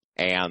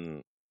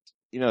 And,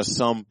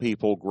 some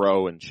people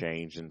grow and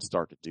change and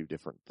start to do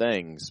different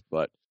things,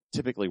 but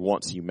typically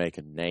once you make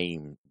a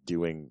name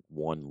doing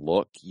one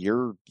look,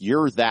 you're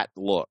that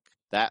look.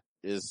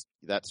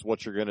 That's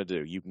what you're going to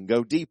do. You can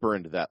go deeper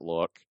into that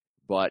look,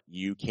 but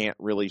you can't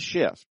really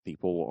shift.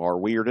 People are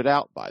weirded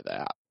out by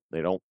that.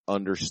 They don't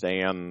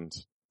understand,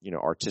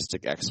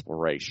 artistic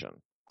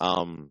exploration.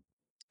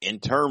 In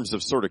terms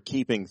of sort of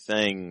keeping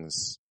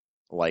things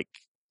like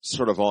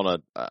sort of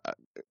on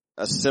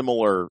a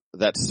similar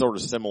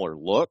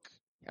look,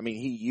 I mean,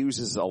 he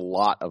uses a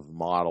lot of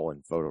model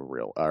and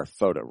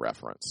photo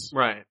reference.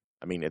 Right.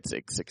 I mean, it's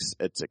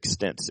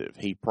extensive.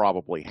 He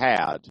probably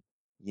had,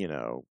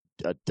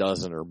 a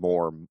dozen or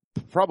more,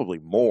 probably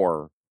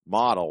more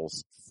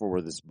models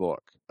for this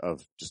book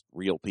of just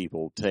real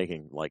people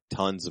taking like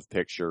tons of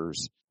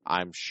pictures.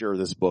 I'm sure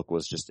this book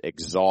was just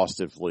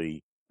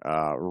exhaustively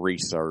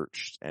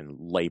researched and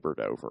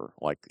labored over.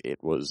 Like,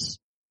 it was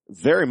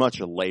very much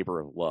a labor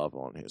of love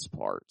on his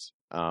part.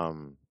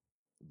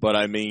 But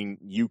I mean,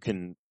 you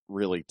can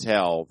really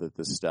tell that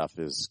this stuff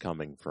is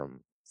coming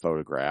from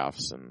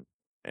photographs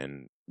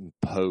and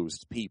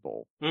posed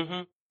people.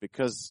 Mm-hmm.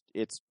 Because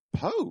it's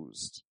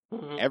posed.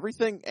 Mm-hmm.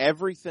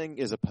 Everything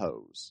is a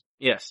pose.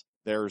 Yes.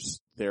 There's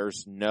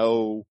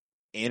no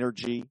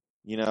energy,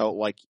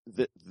 like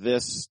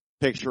this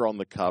picture on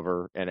the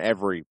cover and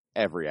every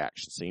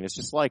action scene is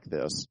just like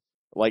this.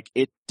 Like,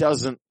 it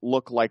doesn't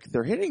look like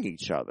they're hitting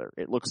each other.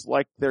 It looks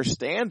like they're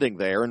standing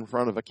there in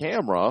front of a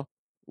camera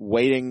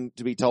waiting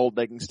to be told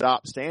they can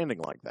stop standing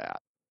like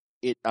that.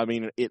 It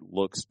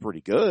looks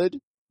pretty good,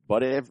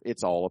 but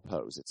it's all a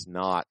pose.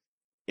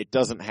 It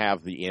doesn't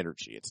have the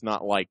energy. It's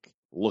not like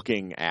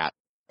looking at,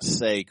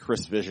 say,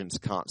 Chris Vision's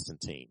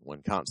Constantine,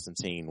 when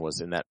Constantine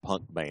was in that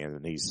punk band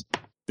and he's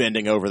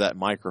bending over that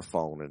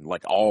microphone and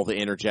like all the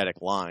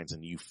energetic lines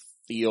and you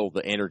feel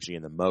the energy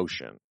and the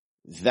motion.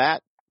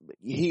 That,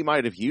 he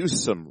might have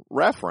used some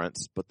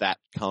reference, but that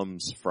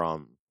comes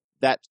from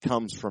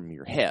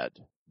your head.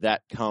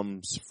 That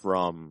comes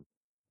from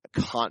a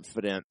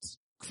confident,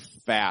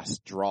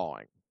 fast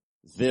drawing.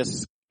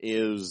 This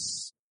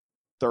is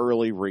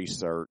thoroughly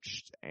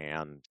researched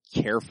and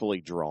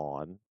carefully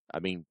drawn. I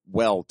mean,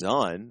 well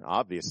done,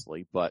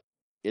 obviously, but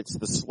it's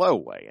the slow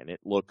way, and it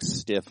looks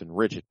stiff and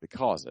rigid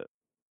because it.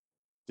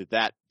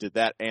 Did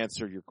that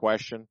answer your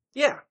question?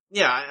 Yeah.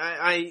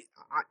 I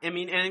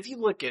mean, and if you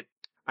look at,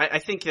 I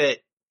think that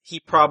he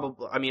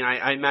probably,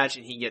 I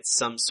imagine he gets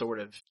some sort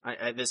of,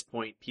 at this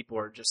point, people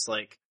are just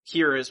like,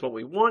 here is what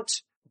we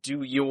want,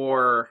 do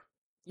your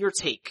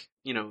take,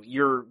 give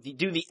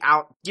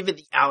it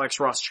the Alex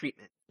Ross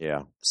treatment.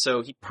 Yeah.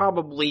 So he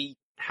probably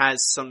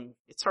has some,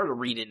 it's hard to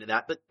read into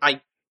that, but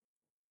I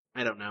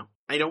don't know.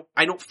 I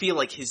don't feel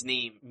like his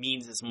name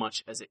means as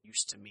much as it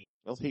used to mean.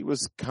 Well, he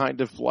was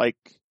kind of like,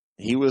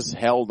 he was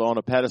held on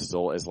a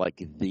pedestal as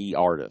like the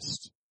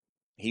artist.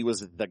 He was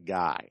the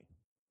guy,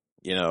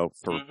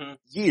 for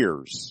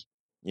years.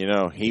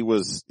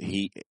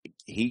 He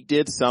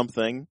did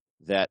something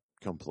that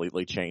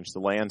completely changed the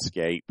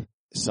landscape,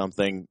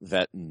 something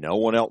that no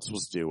one else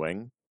was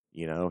doing.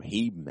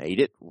 He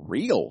made it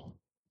real.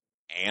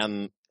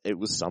 And it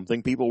was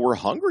something people were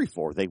hungry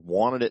for. They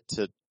wanted it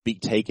to be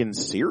taken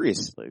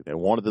seriously. They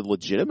wanted the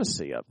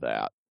legitimacy of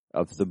that,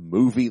 of the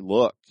movie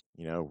look,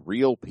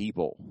 real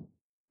people.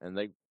 And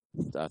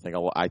I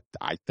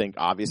think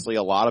obviously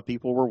a lot of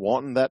people were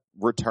wanting that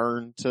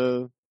return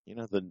to,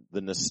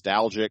 the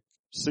nostalgic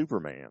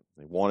Superman.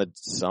 They wanted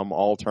some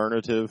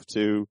alternative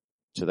to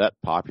that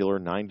popular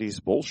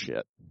 90s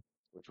bullshit,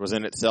 which was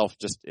in itself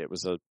it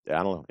was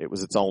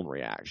its own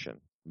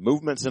reaction.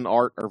 Movements in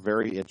art are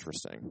very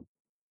interesting.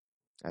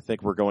 I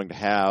think we're going to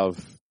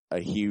have a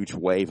huge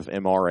wave of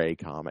MRA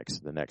comics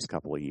in the next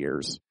couple of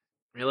years.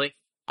 Really?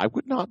 I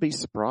would not be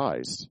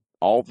surprised.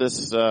 All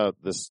this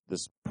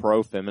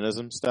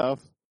pro-feminism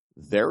stuff,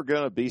 there are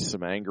going to be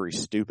some angry,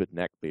 stupid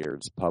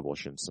neckbeards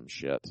publishing some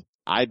shit.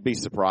 I'd be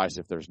surprised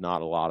if there's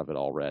not a lot of it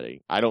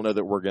already. I don't know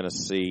that we're going to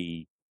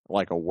see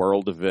like a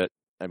world of it.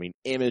 I mean,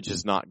 Image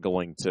is not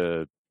going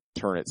to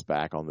turn its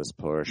back on this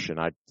push, and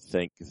I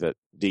think that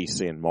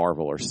DC and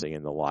Marvel are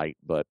seeing the light,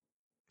 but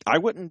I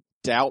wouldn't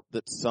doubt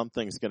that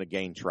something's going to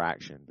gain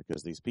traction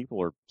because these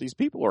people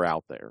are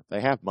out there. They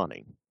have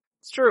money.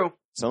 It's true.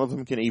 Some of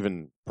them can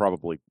even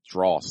probably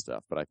draw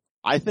stuff, but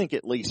I think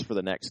at least for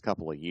the next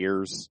couple of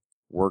years,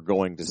 we're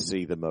going to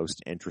see the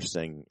most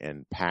interesting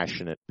and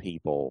passionate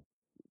people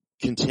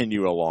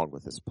continue along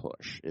with this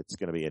push. It's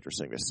going to be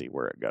interesting to see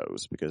where it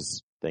goes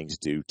because things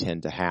do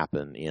tend to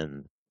happen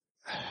in,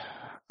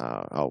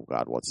 oh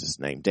God, what's his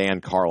name? Dan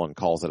Carlin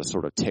calls it a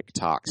sort of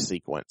TikTok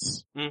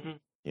sequence. Mm-hmm.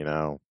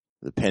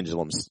 The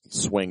pendulum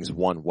swings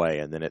one way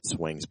and then it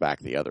swings back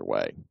the other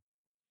way.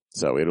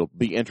 So it'll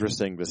be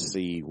interesting to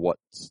see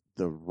what's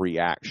the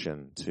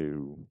reaction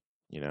to,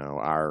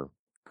 our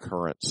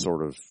current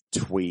sort of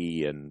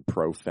twee and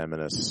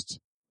pro-feminist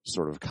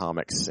sort of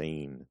comic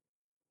scene.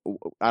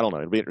 I don't know.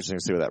 It'll be interesting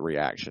to see what that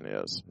reaction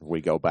is.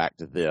 We go back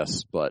to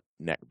this, but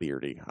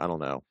neckbeardy. I don't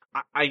know.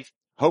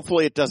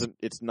 Hopefully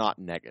it's not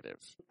negative.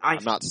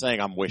 I'm not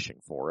saying I'm wishing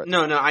for it.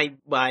 No,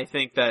 I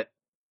think that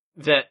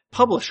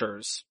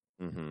publishers,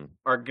 mm-hmm.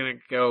 are going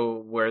to go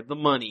where the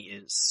money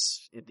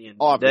is at the end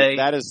of the day.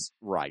 That is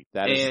right.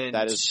 That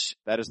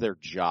is their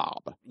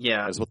job.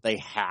 Yeah. That's what they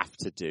have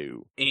to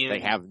do. And they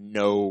have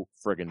no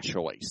friggin'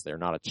 choice. They're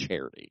not a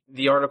charity.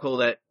 The article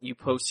that you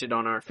posted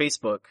on our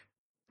Facebook,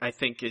 I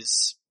think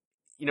is,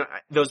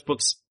 those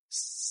books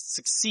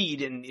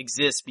succeed and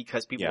exist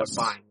because people are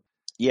buying.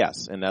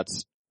 Yes, and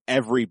that's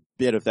every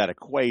bit of that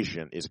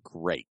equation is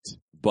great,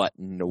 but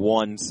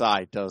one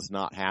side does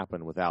not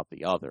happen without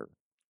the other.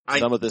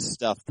 Some of this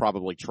stuff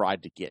probably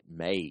tried to get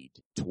made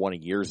 20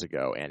 years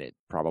ago, and it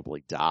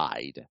probably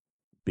died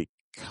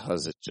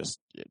because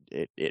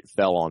it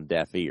fell on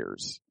deaf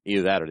ears.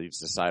 Either that or they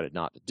just decided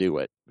not to do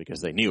it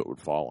because they knew it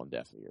would fall on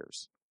deaf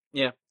ears.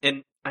 Yeah,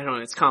 and I don't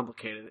know, it's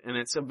complicated, and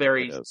it's a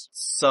very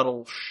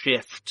subtle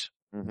shift.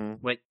 Mm-hmm.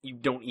 When you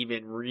don't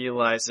even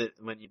realize it,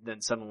 when you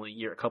then suddenly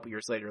a couple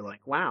years later,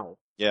 like, wow.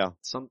 Yeah.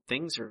 Some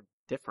things are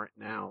different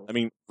now. I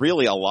mean,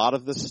 really, a lot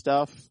of this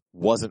stuff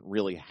wasn't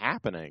really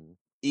happening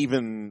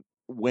even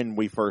when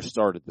we first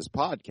started this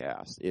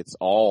podcast. It's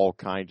all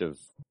kind of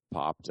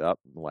popped up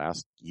in the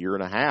last year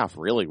and a half,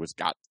 really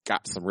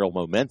got some real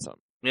momentum.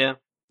 Yeah.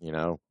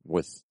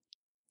 With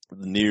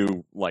the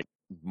new,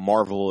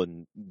 Marvel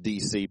and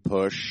DC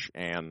push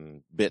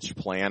and Bitch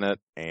Planet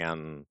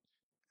and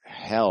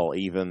hell,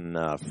 even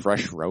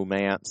Fresh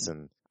Romance.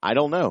 And I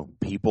don't know,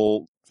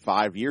 people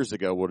 5 years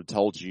ago would have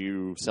told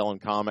you selling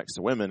comics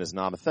to women is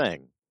not a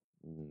thing.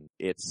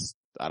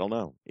 I don't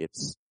know,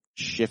 it's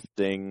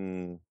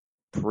shifting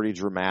pretty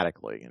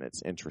dramatically, and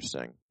it's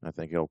interesting. I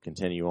think it'll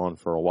continue on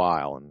for a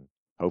while and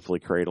hopefully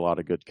create a lot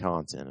of good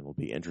content. It'll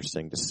be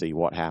interesting to see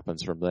what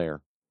happens from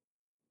there.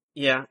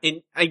 Yeah,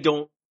 and I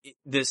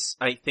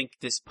think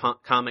this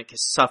comic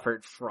has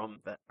suffered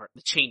from the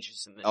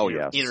changes in the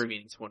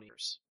intervening 20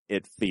 years.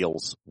 It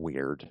feels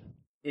weird.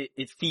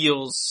 It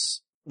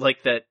feels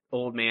like that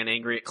old man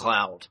angry at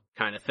cloud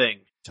kind of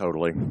thing.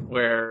 Totally.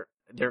 Where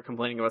they're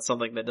complaining about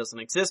something that doesn't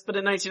exist, but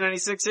in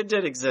 1996 it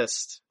did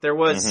exist. There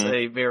was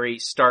a very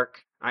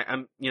stark,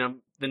 the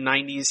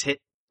 90s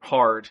hit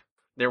hard.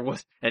 There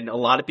was, and a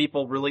lot of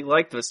people really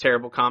liked those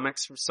terrible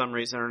comics for some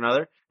reason or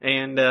another.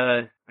 And,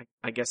 I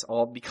guess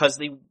all because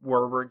they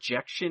were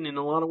rejection in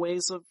a lot of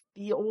ways of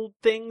the old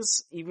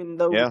things, even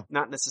though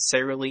not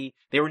necessarily,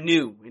 they were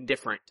new and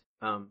different.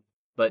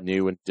 But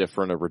new and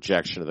different, a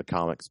rejection of the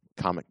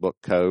comic book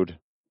code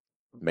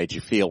made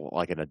you feel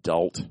like an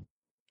adult.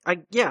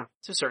 To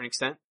a certain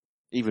extent.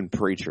 Even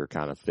Preacher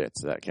kind of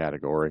fits that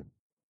category.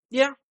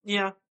 Yeah.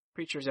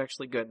 Preacher's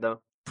actually good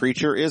though.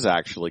 Preacher is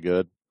actually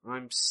good.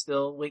 I'm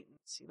still waiting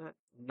to see that.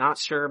 Not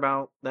sure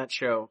about that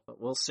show, but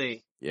we'll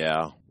see.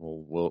 Yeah,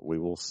 we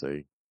will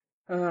see.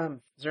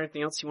 Is there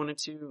anything else you wanted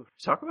to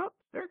talk about,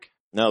 Eric?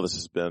 No, this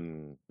has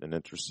been an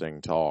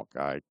interesting talk.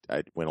 I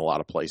went a lot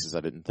of places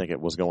I didn't think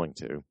it was going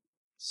to.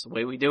 It's the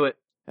way we do it.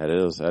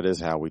 That is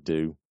how we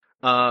do.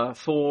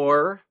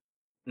 For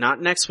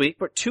not next week,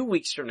 but 2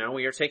 weeks from now,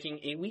 we are taking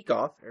a week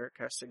off. Eric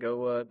has to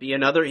go he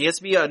has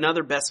to be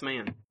another best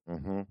man.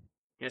 Mm-hmm.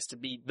 He has to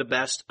be the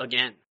best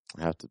again.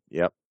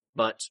 Yep.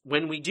 But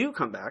when we do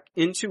come back,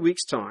 in 2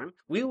 weeks' time,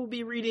 we will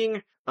be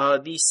reading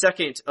the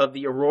second of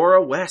the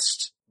Aurora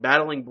West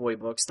Battling Boy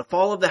books, The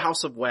Fall of the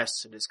House of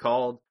West, it is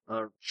called.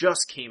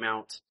 Just came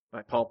out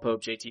by Paul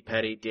Pope, J.T.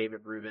 Petty,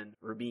 David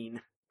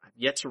Rubin. I've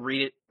yet to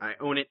read it. I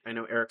own it. I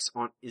know Eric's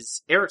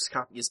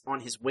copy is on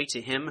his way to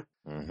him.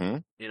 Mm-hmm.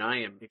 And I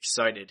am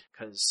excited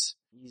because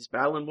these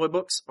Battling Boy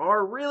books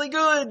are really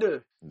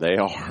good. They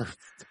are.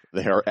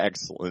 They are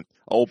excellent.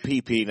 Old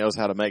PP knows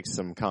how to make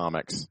some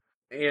comics.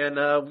 And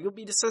we'll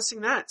be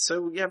discussing that.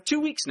 So you have 2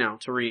 weeks now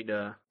to read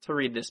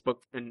this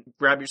book and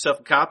grab yourself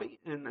a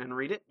copy and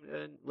read it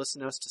and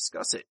listen to us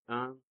discuss it.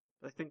 I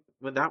think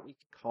with that we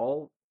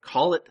can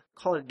call it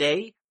a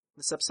day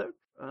this episode.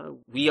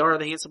 We are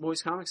the Handsome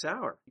Boys Comics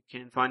Hour. You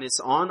can find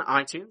us on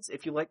iTunes.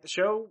 If you like the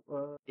show,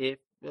 if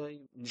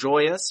you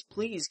enjoy us,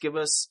 please give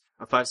us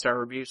a 5-star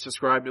review,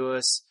 subscribe to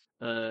us.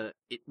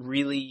 It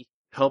really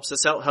helps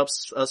us out,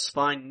 helps us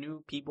find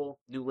new people,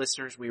 new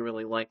listeners. We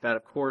really like that,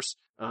 of course.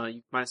 You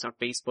can find us on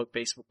Facebook,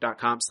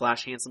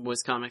 facebook.com/Handsome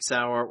Boys Comics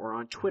Hour, or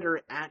on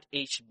Twitter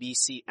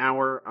 @HBC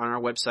Hour. On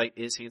our website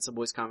is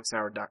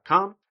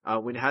handsomeboyscomicshour.com,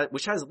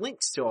 which has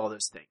links to all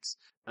those things.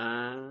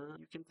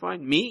 You can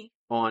find me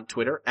on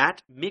Twitter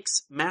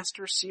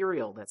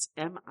 @MixmasterCerial. That's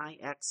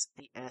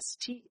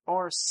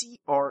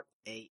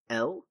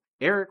MIXMASTRCRAL.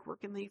 Eric, where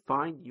can they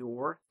find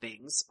your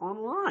things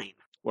online?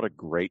 What a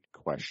great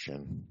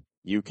question.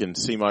 You can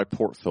see my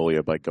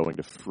portfolio by going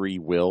to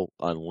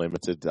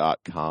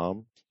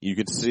freewillunlimited.com. You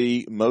can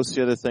see most of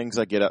the other things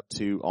I get up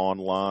to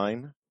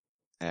online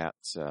at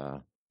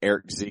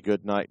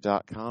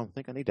ericzgoodnight.com. I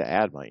think I need to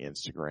add my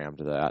Instagram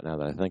to that now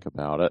that I think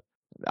about it.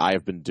 I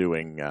have been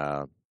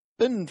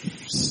been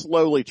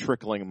slowly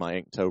trickling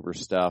my Inktober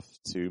stuff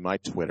to my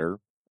Twitter,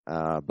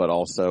 but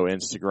also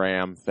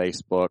Instagram,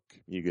 Facebook.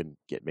 You can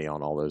get me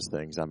on all those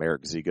things. I'm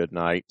Eric Z.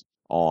 Goodnight.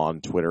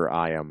 On Twitter,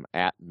 I am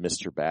at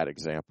Mr. Bad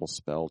Example,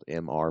 spelled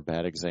MR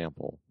Bad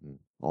Example.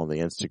 On the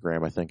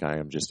Instagram, I think I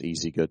am just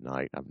Easy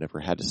Goodnight. I've never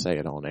had to say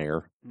it on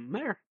air.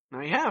 There.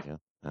 Now you have. Yeah.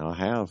 I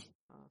have.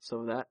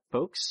 So that,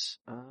 folks,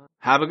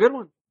 have a good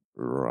one.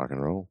 Rock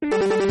and roll.